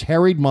during those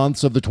harried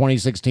months of the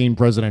 2016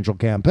 presidential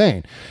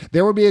campaign.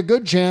 There would be a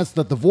good chance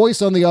that the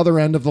voice on the other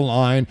end of the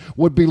line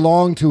would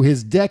belong to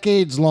his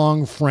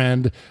decades-long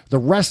friend, the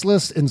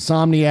restless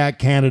insomniac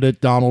candidate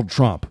Donald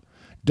Trump,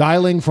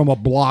 dialing from a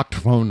blocked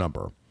phone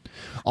number.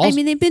 I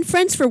mean, they've been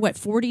friends for,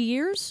 40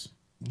 years?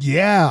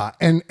 Yeah,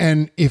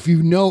 and if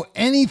you know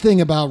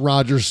anything about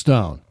Roger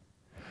Stone,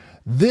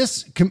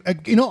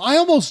 I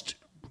almost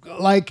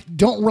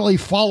don't really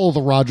follow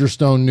the Roger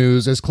Stone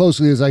news as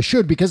closely as I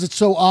should because it's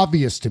so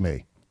obvious to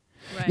me.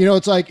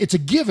 Right. It's a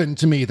given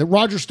to me that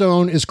Roger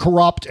Stone is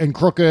corrupt and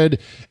crooked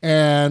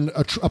and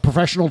a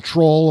professional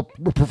troll,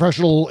 a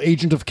professional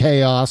agent of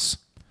chaos.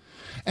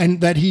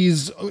 And that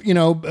he's,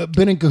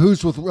 been in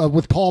cahoots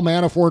with Paul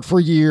Manafort for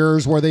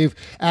years, where they've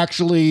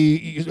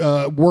actually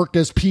worked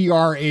as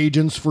PR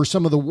agents for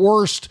some of the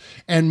worst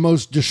and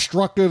most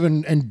destructive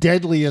and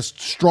deadliest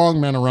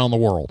strongmen around the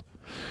world.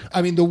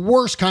 I mean, the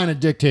worst kind of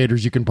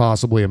dictators you can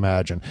possibly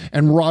imagine.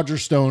 And Roger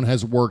Stone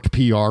has worked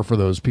PR for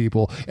those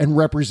people and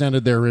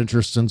represented their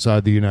interests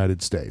inside the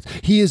United States.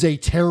 He is a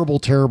terrible,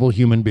 terrible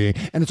human being.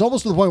 And it's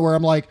almost to the point where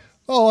I'm like,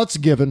 oh, that's a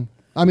given.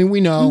 I mean,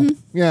 we know.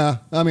 Mm-hmm. Yeah.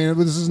 I mean,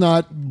 this is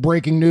not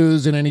breaking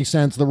news in any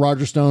sense that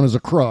Roger Stone is a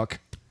crook.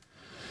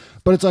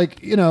 But it's like,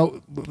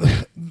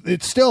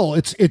 it's still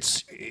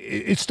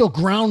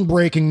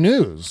groundbreaking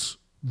news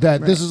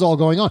that this is all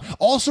going on.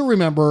 Also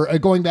remember,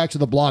 going back to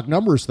the block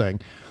numbers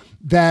thing,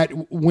 that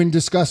when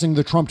discussing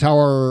the Trump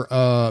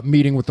Tower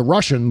meeting with the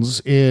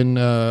Russians in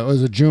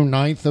was it June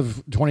 9th of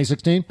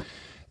 2016,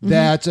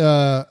 that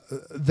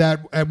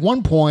at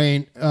one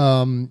point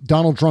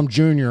Donald Trump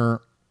Jr.,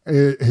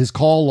 his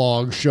call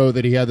logs show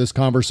that he had this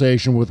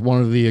conversation with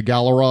one of the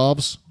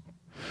Galarovs.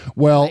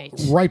 Well,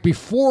 right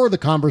before the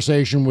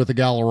conversation with the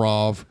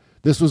Galarov,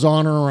 this was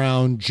on or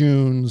around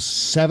June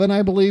 7,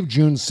 I believe,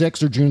 June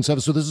 6 or June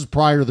 7. So this is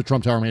prior to the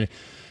Trump Tower meeting.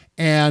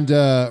 And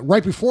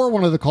right before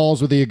one of the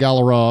calls with the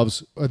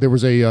Galarovs, there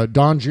was a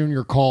Don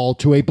Jr. call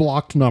to a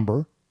blocked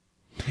number.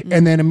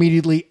 And then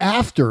immediately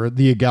after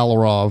the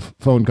Galarov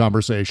phone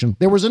conversation,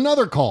 there was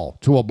another call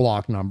to a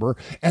blocked number.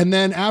 And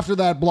then after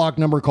that blocked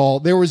number call,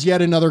 there was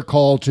yet another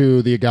call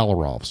to the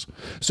Galarovs.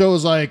 So it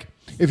was like,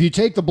 if you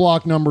take the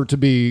blocked number to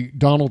be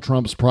Donald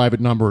Trump's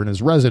private number in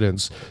his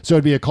residence, so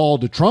it'd be a call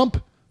to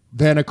Trump,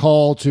 then a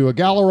call to a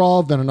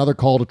Galarov, then another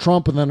call to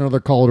Trump, and then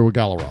another call to a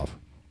Galarov.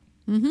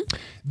 Mm-hmm.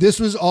 This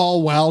was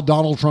all while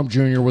Donald Trump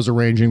Jr. was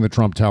arranging the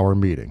Trump Tower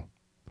meeting.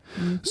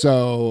 Mm-hmm.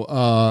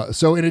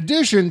 So in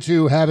addition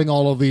to having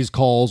all of these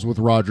calls with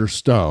Roger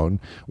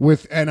Stone,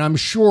 and I'm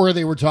sure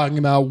they were talking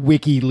about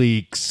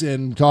WikiLeaks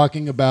and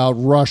talking about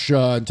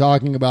Russia and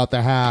talking about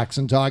the hacks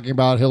and talking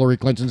about Hillary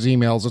Clinton's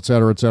emails, et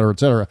cetera, et cetera, et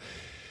cetera.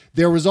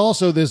 There was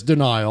also this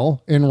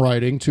denial in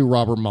writing to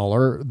Robert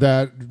Mueller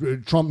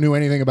that Trump knew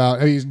anything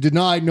about. He's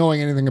denied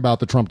knowing anything about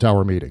the Trump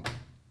Tower meeting.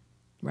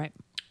 Right.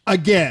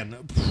 Again,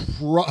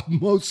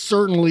 most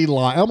certainly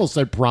lying. I almost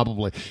said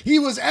probably. He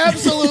was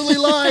absolutely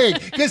lying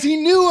because he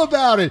knew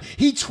about it.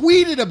 He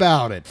tweeted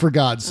about it, for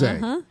God's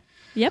sake. Uh-huh.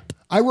 Yep.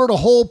 I wrote a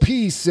whole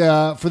piece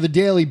for the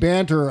Daily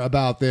Banter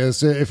about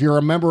this. If you're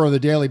a member of the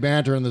Daily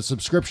Banter in the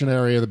subscription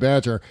area of the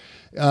Banter,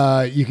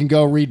 you can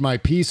go read my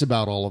piece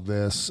about all of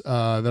this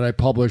that I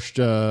published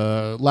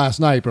last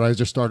night, but I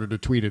just started to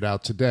tweet it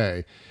out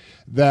today.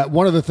 That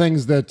one of the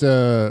things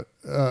that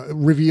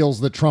reveals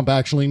that Trump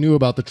actually knew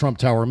about the Trump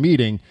Tower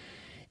meeting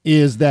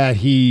is that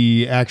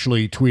he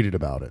actually tweeted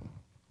about it.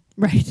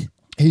 Right.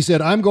 He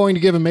said, I'm going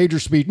to give a major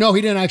speech. No,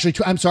 he didn't actually.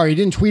 I'm sorry, he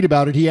didn't tweet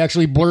about it. He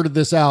actually blurted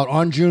this out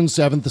on June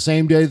 7th, the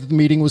same day that the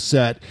meeting was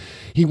set.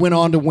 He went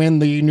on to win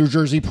the New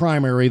Jersey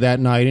primary that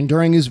night. And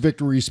during his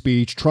victory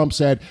speech, Trump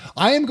said,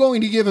 I am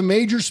going to give a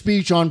major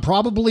speech on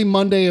probably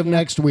Monday of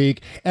next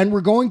week. And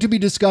we're going to be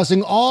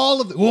discussing all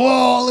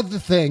of the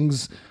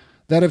things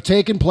that have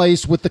taken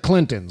place with the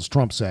Clintons,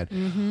 Trump said.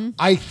 Mm-hmm.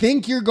 I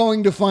think you're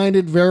going to find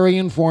it very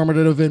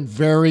informative and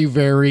very,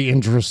 very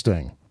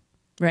interesting.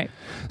 Right.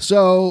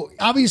 So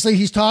obviously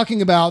he's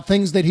talking about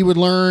things that he would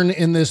learn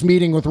in this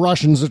meeting with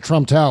Russians at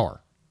Trump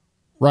Tower,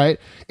 right?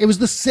 It was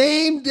the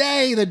same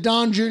day that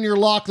Don Jr.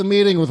 locked the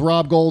meeting with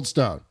Rob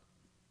Goldstone.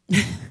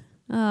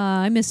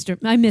 I miss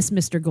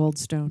Mr.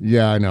 Goldstone.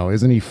 Yeah, I know.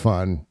 Isn't he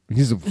fun?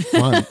 He's a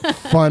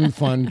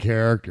fun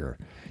character.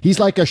 He's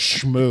like a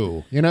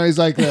schmoo. He's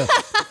like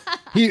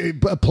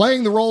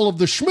playing the role of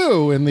the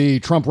schmoo in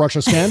the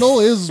Trump-Russia scandal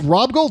is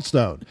Rob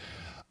Goldstone.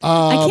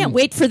 I can't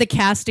wait for the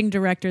casting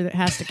director that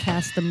has to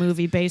cast the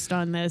movie based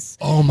on this.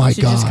 Oh my God.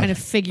 To just kind of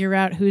figure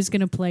out who's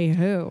going to play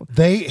who.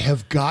 They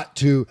have got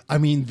to,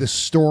 the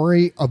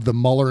story of the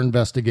Mueller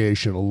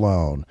investigation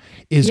alone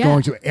is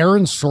going to,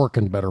 Aaron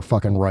Sorkin better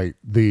fucking write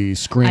the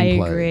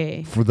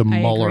screenplay for the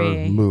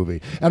Mueller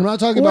movie. And I'm not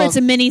talking about. Or it's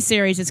a mini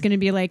series. It's going to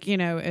be like,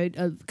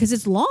 because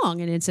it's long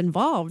and it's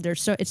involved.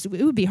 It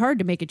would be hard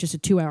to make it just a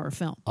 2-hour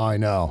film. I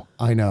know.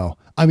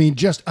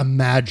 Just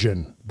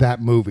imagine that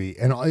movie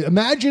and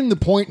imagine the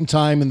point in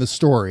time in the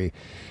story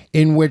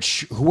in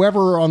which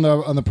whoever on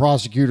the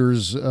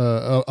prosecutors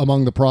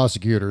among the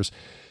prosecutors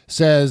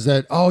says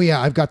that, oh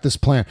yeah, I've got this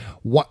plan.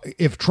 What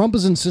if Trump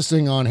is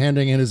insisting on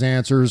handing in his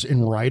answers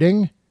in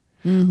writing?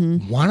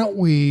 Why don't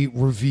we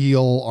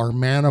reveal our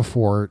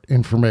Manafort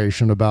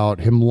information about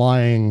him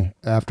lying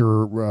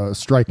after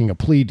striking a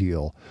plea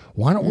deal?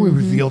 Why don't we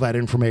reveal that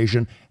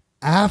information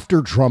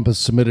after Trump has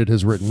submitted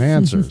his written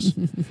answers?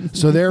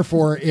 So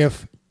therefore,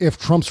 if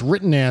Trump's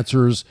written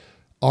answers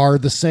are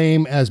the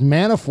same as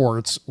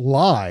Manafort's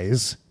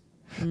lies,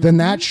 then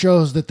that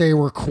shows that they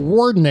were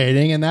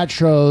coordinating, and that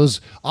shows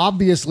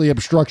obviously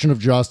obstruction of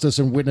justice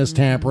and witness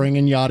tampering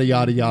and yada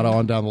yada yada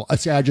on down the line.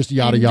 I just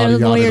yada And yada their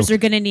yada. lawyers are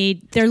going to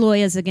need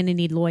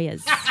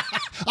lawyers.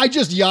 I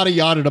just yada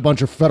yada a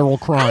bunch of federal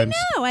crimes.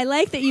 No, I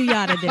like that you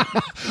yada it.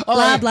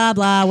 Blah blah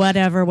blah.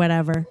 Whatever.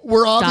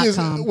 We're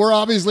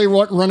obviously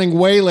running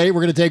way late.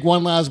 We're going to take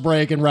one last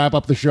break and wrap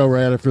up the show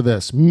right after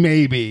this.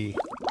 Maybe.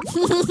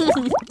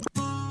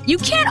 You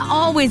can't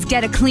always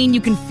get a clean you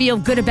can feel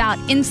good about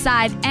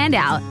inside and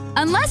out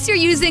unless you're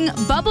using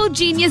Bubble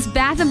Genius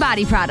Bath and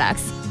Body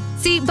products.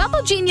 See,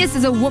 Bubble Genius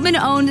is a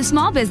woman-owned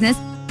small business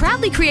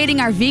proudly creating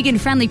our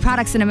vegan-friendly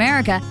products in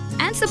America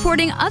and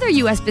supporting other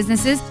U.S.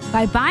 businesses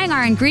by buying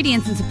our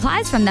ingredients and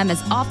supplies from them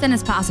as often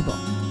as possible.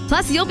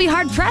 Plus, you'll be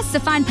hard-pressed to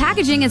find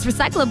packaging as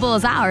recyclable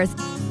as ours.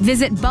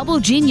 Visit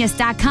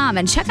BubbleGenius.com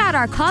and check out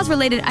our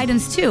cause-related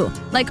items too,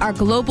 like our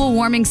global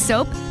warming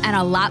soap and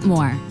a lot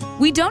more.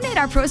 We donate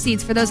our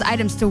proceeds for those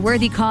items to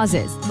worthy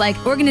causes, like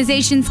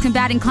organizations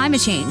combating climate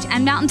change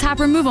and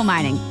mountaintop removal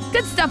mining.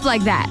 Good stuff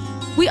like that.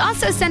 We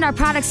also send our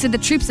products to the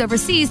troops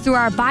overseas through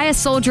our Buy a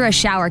Soldier a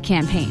Shower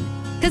campaign.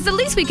 Because the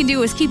least we can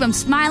do is keep them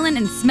smiling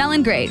and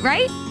smelling great,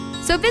 right?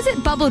 So visit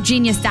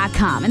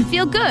BubbleGenius.com and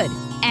feel good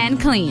and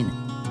clean.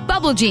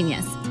 Bubble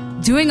Genius,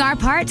 doing our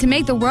part to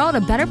make the world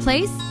a better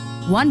place,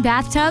 one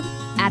bathtub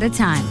at a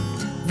time.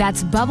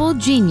 That's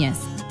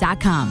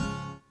BubbleGenius.com.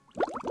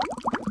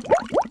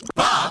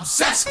 Bob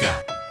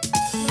Cesca.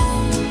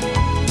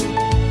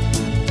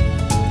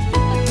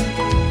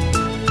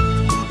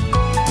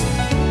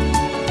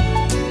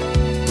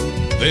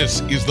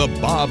 This is the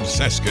Bob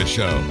Cesca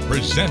Show,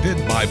 presented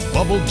by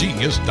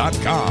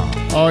BubbleGenius.com.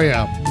 Oh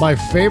yeah, my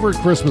favorite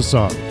Christmas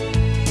song.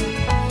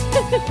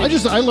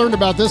 I learned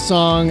about this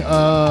song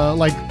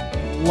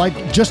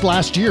like just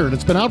last year, and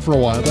it's been out for a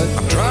while. But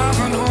I'm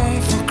driving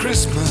home for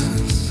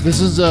Christmas.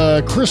 This is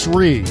Chris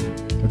Reed,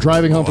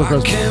 Driving Home for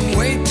Christmas. I can't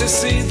wait to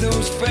see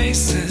those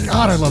faces.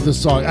 God, I love this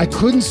song. I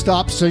couldn't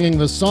stop singing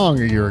this song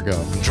a year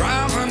ago.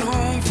 Driving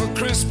home for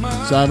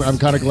Christmas. So I'm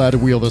kind of glad to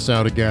wheel this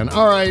out again.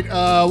 All right,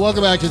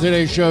 welcome back to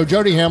today's show.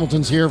 Jody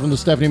Hamilton's here from the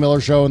Stephanie Miller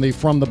Show and the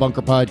From the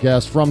Bunker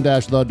podcast,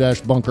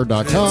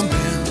 from-the-bunker.com.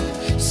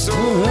 So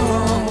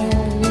long,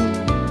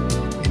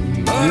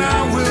 but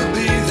I will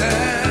be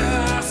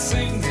there. I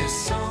sing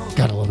this song.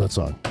 God, I love that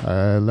song.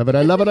 I love it,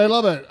 I love it, I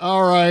love it.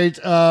 All right,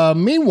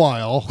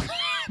 meanwhile,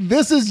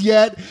 this is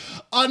yet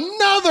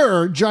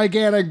another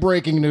gigantic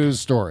breaking news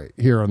story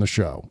here on the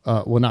show.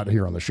 Well, not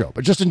here on the show,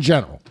 but just in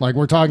general. Like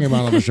we're talking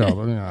about on the show.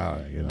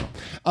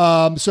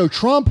 So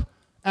Trump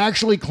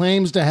actually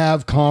claims to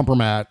have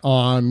compromat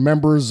on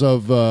members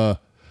of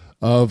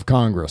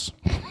Congress.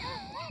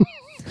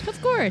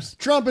 Of course.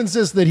 Trump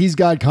insists that he's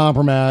got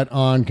compromat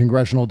on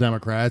congressional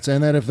Democrats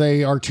and that if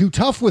they are too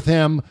tough with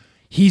him,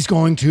 he's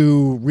going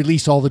to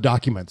release all the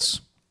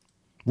documents,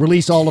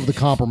 release all of the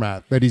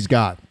compromat that he's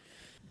got.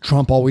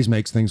 Trump always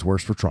makes things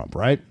worse for Trump,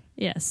 right?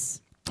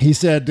 Yes. He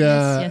said,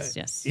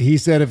 yes. He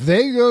said, if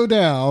they go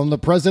down the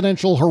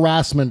presidential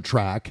harassment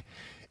track,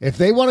 if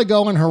they want to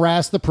go and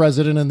harass the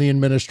president and the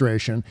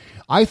administration,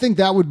 I think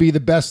that would be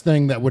the best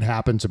thing that would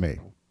happen to me.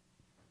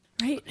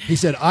 Right. He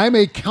said, I'm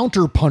a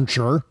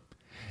counterpuncher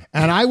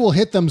and I will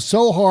hit them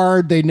so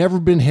hard they've never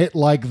been hit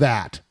like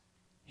that.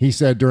 He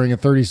said during a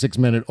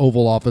 36-minute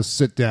Oval Office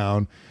sit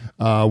down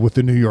with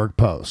the New York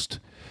Post.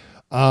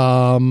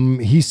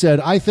 He said,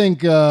 I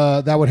think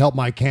that would help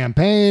my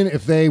campaign.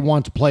 If they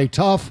want to play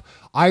tough,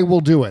 I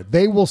will do it.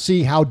 They will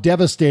see how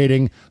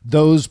devastating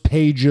those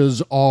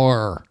pages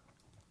are,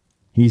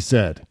 he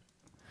said.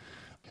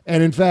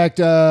 And in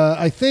fact,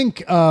 I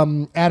think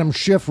Adam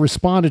Schiff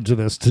responded to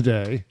this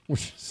today,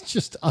 which is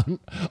just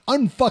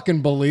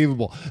unfucking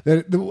believable.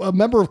 A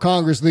member of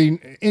Congress, the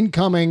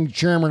incoming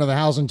chairman of the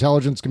House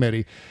Intelligence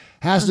Committee,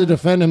 has to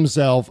defend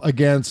himself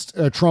against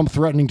Trump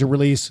threatening to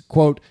release,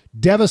 quote,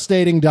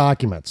 devastating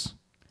documents.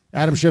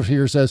 Adam Schiff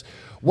here says,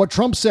 what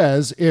Trump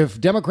says, if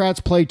Democrats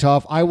play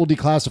tough, I will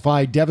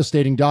declassify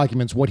devastating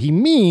documents. What he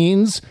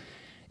means,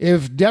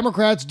 if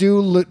Democrats do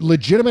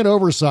legitimate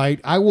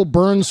oversight, I will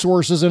burn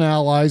sources and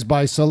allies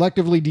by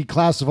selectively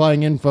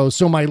declassifying info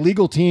so my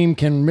legal team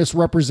can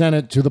misrepresent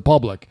it to the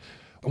public.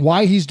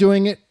 Why he's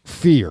doing it?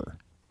 Fear.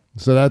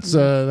 So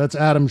that's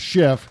Adam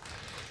Schiff.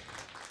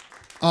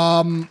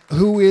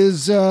 Who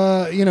is,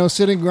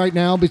 sitting right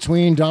now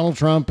between Donald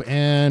Trump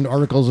and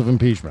articles of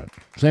impeachment.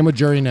 Same with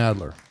Jerry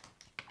Nadler.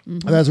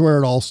 Mm-hmm. That's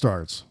where it all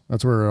starts.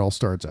 That's where it all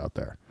starts out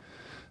there.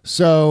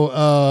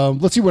 So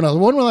let's see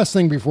one last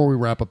thing before we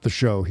wrap up the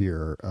show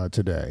here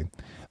today.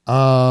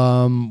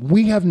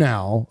 We have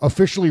now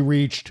officially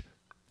reached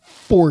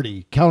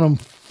 40, count them,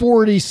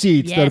 40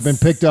 seats that have been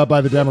picked up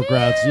by the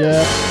Democrats.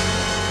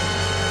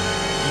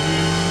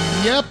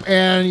 Yep,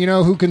 and you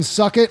know who can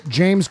suck it?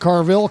 James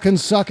Carville can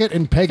suck it,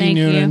 and Peggy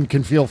Noonan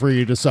can feel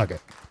free to suck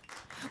it.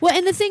 Well,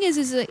 and the thing is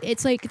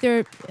it's like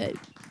they're,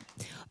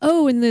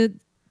 and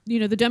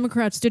the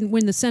Democrats didn't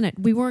win the Senate.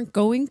 We weren't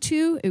going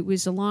to. It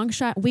was a long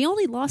shot. We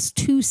only lost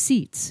 2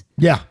 seats.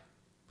 Yeah,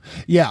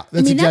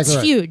 that's exactly that's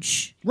right.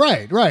 huge.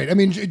 Right. I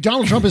mean,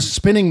 Donald Trump is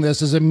spinning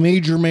this as a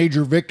major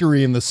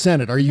victory in the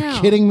Senate. Are you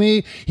kidding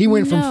me? He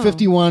went from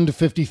 51 to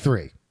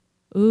 53.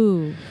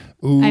 Ooh.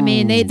 I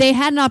mean, they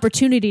had an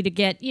opportunity to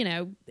get,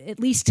 at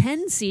least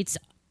 10 seats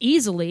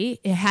easily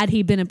had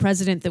he been a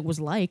president that was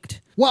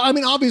liked. Well, I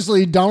mean,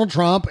 obviously, Donald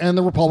Trump and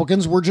the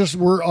Republicans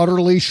were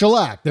utterly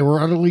shellacked. They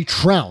were utterly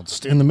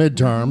trounced in the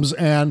midterms.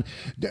 And,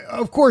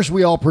 of course,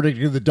 we all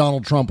predicted that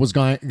Donald Trump was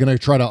going to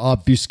try to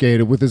obfuscate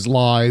it with his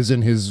lies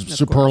and his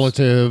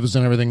superlatives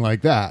and everything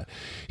like that.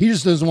 He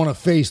just doesn't want to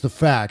face the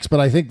facts.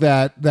 But I think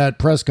that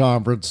press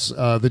conference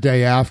the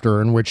day after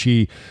in which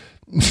he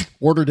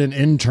ordered an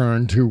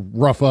intern to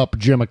rough up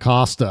Jim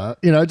Acosta,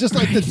 just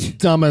like the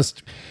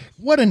dumbest.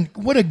 What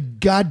a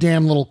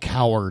goddamn little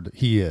coward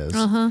he is.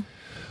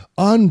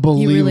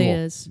 Unbelievable. He really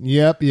is.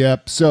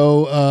 Yep.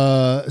 So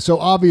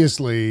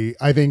obviously,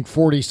 I think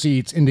 40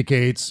 seats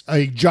indicates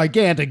a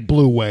gigantic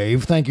blue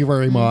wave. Thank you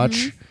very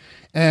much.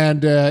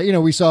 And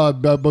we saw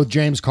both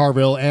James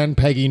Carville and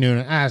Peggy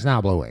Noonan. It's not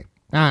a blue wave.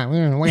 We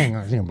ain't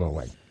gonna see a blue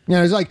wave.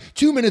 It's like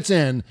 2 minutes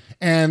in,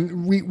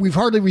 and we've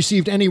hardly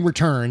received any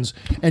returns.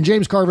 And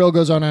James Carville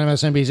goes on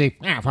MSNBC.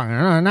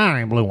 That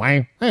ain't blue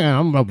wave.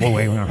 I'm no blue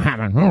wave.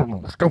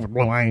 Stupid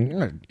blue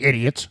wave.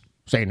 Idiots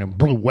saying a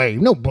blue wave.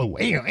 No blue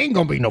wave. Ain't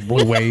gonna be no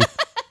blue wave.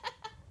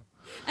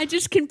 I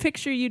just can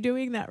picture you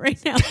doing that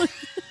right now.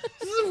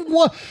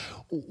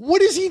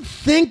 What is he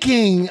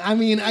thinking? I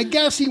mean, I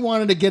guess he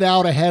wanted to get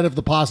out ahead of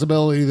the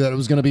possibility that it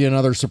was going to be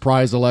another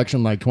surprise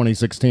election like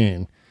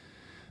 2016.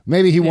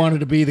 Maybe he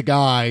wanted to be the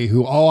guy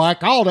who, I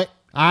called it.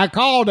 Wasn't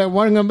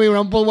going to be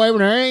no blue wave,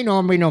 and there ain't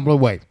going to be no blue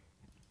wave.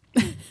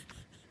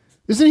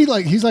 Isn't he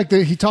like,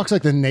 he talks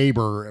like the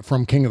neighbor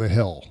from King of the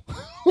Hill.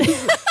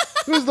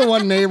 Who's the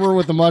one neighbor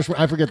with the mushroom?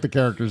 I forget the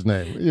character's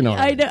name.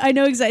 I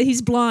know exactly.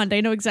 He's blonde.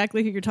 I know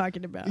exactly who you're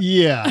talking about.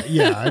 Yeah.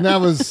 And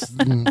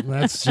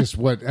that's just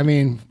what, I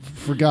mean,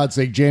 for God's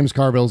sake, James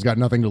Carville's got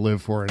nothing to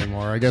live for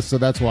anymore. I guess so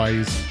that's why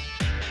he's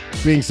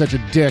being such a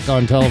dick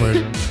on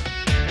television.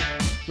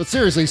 But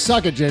seriously,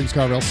 suck it, James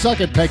Carville. Suck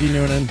it, Peggy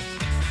Noonan.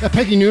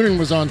 Peggy Noonan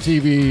was on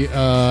TV,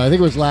 I think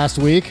it was last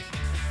week.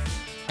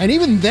 And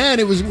even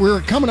then, we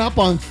were coming up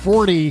on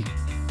 40,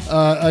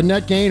 a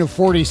net gain of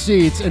 40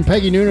 seats. And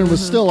Peggy Noonan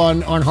was still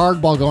on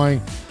hardball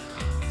going,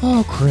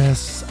 oh,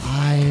 Chris,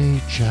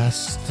 I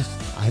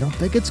don't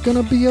think it's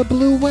going to be a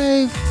blue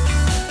wave.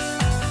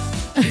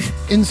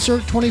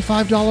 Insert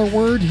 $25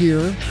 word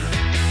here.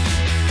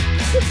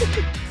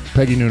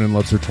 Peggy Noonan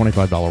loves her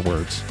 $25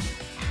 words.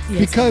 Yes,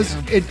 because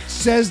it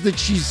says that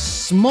she's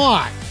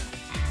smart.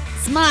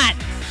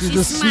 She's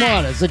the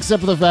smartest, except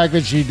for the fact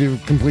that she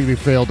completely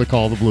failed to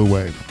call the blue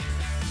wave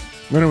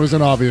when it was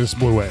an obvious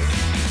blue wave.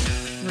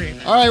 Right.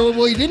 All right,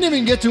 well, you didn't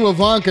even get to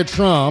Ivanka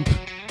Trump.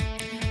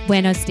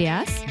 Buenos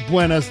dias.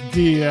 Buenos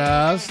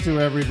dias to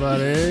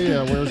everybody.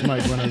 Where's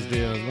my buenos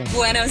dias?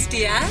 Buenos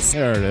dias.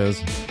 There it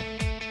is.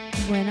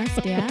 Buenos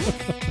dias.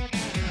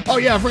 Oh,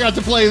 yeah, I forgot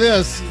to play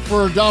this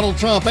for Donald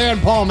Trump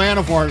and Paul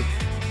Manafort.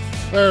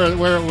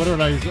 What did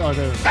I... Oh,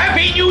 there.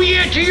 Happy New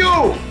Year to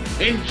you!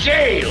 In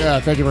jail! Yeah,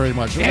 thank you very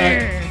much.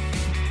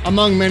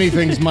 Among many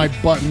things, my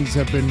buttons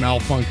have been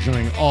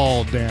malfunctioning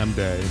all damn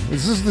day.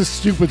 This is the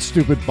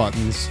stupid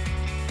buttons.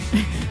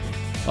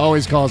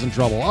 Always causing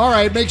trouble. All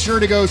right, make sure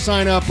to go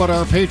sign up on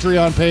our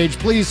Patreon page.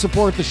 Please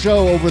support the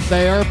show over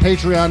there,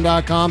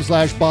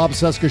 patreon.com/Bob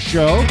Cesca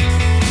Show.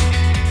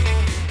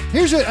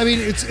 Here's it. I mean,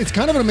 it's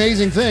kind of an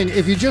amazing thing.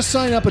 If you just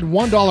sign up at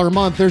 $1 a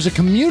month, there's a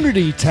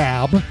community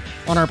tab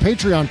on our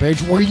Patreon page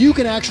where you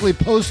can actually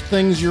post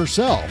things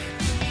yourself.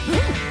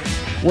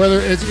 Whether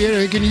it's,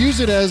 you can use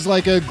it as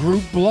like a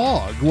group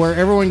blog where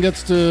everyone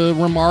gets to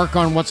remark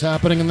on what's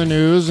happening in the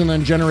news and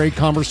then generate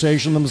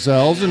conversation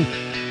themselves. And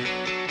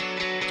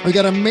we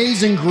got an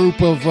amazing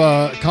group of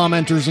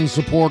commenters and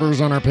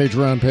supporters on our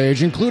Patreon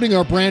page, including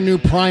our brand new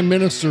Prime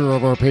Minister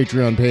of our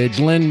Patreon page,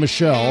 Lynn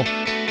Michelle,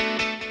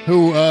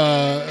 who,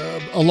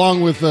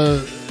 along with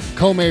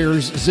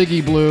co-mayors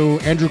Ziggy Blue,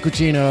 Andrew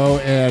Coutinho,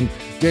 and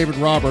David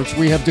Roberts,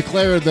 we have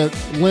declared that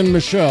Lynn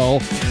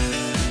Michelle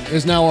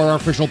is now our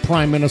official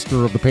Prime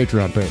Minister of the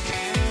Patreon page.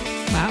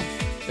 Wow.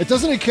 It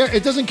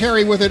doesn't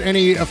carry with it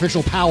any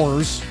official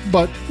powers,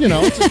 but,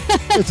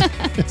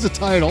 it's a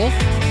title.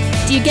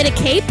 Do you get a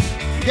cape?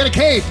 You get a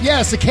cape.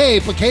 Yes, a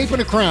cape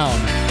and a crown.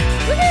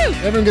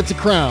 Woohoo! Everyone gets a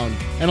crown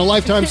and a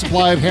lifetime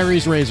supply of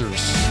Harry's razors.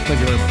 Thank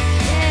you very much.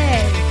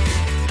 Yay.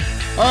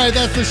 All right,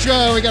 that's the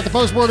show. We got the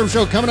postmortem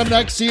show coming up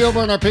next. See you over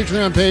on our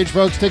Patreon page,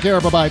 folks. Take care.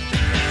 Bye-bye.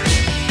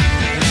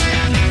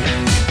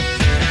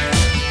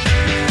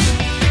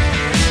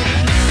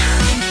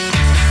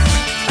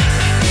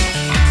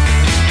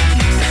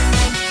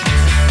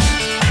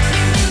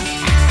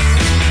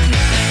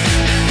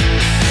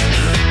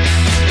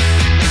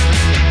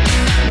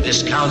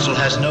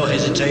 has no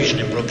hesitation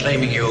in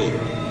proclaiming you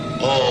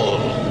all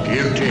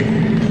guilty.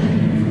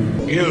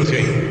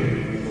 Guilty.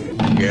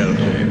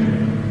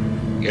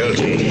 Guilty.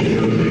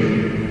 Guilty.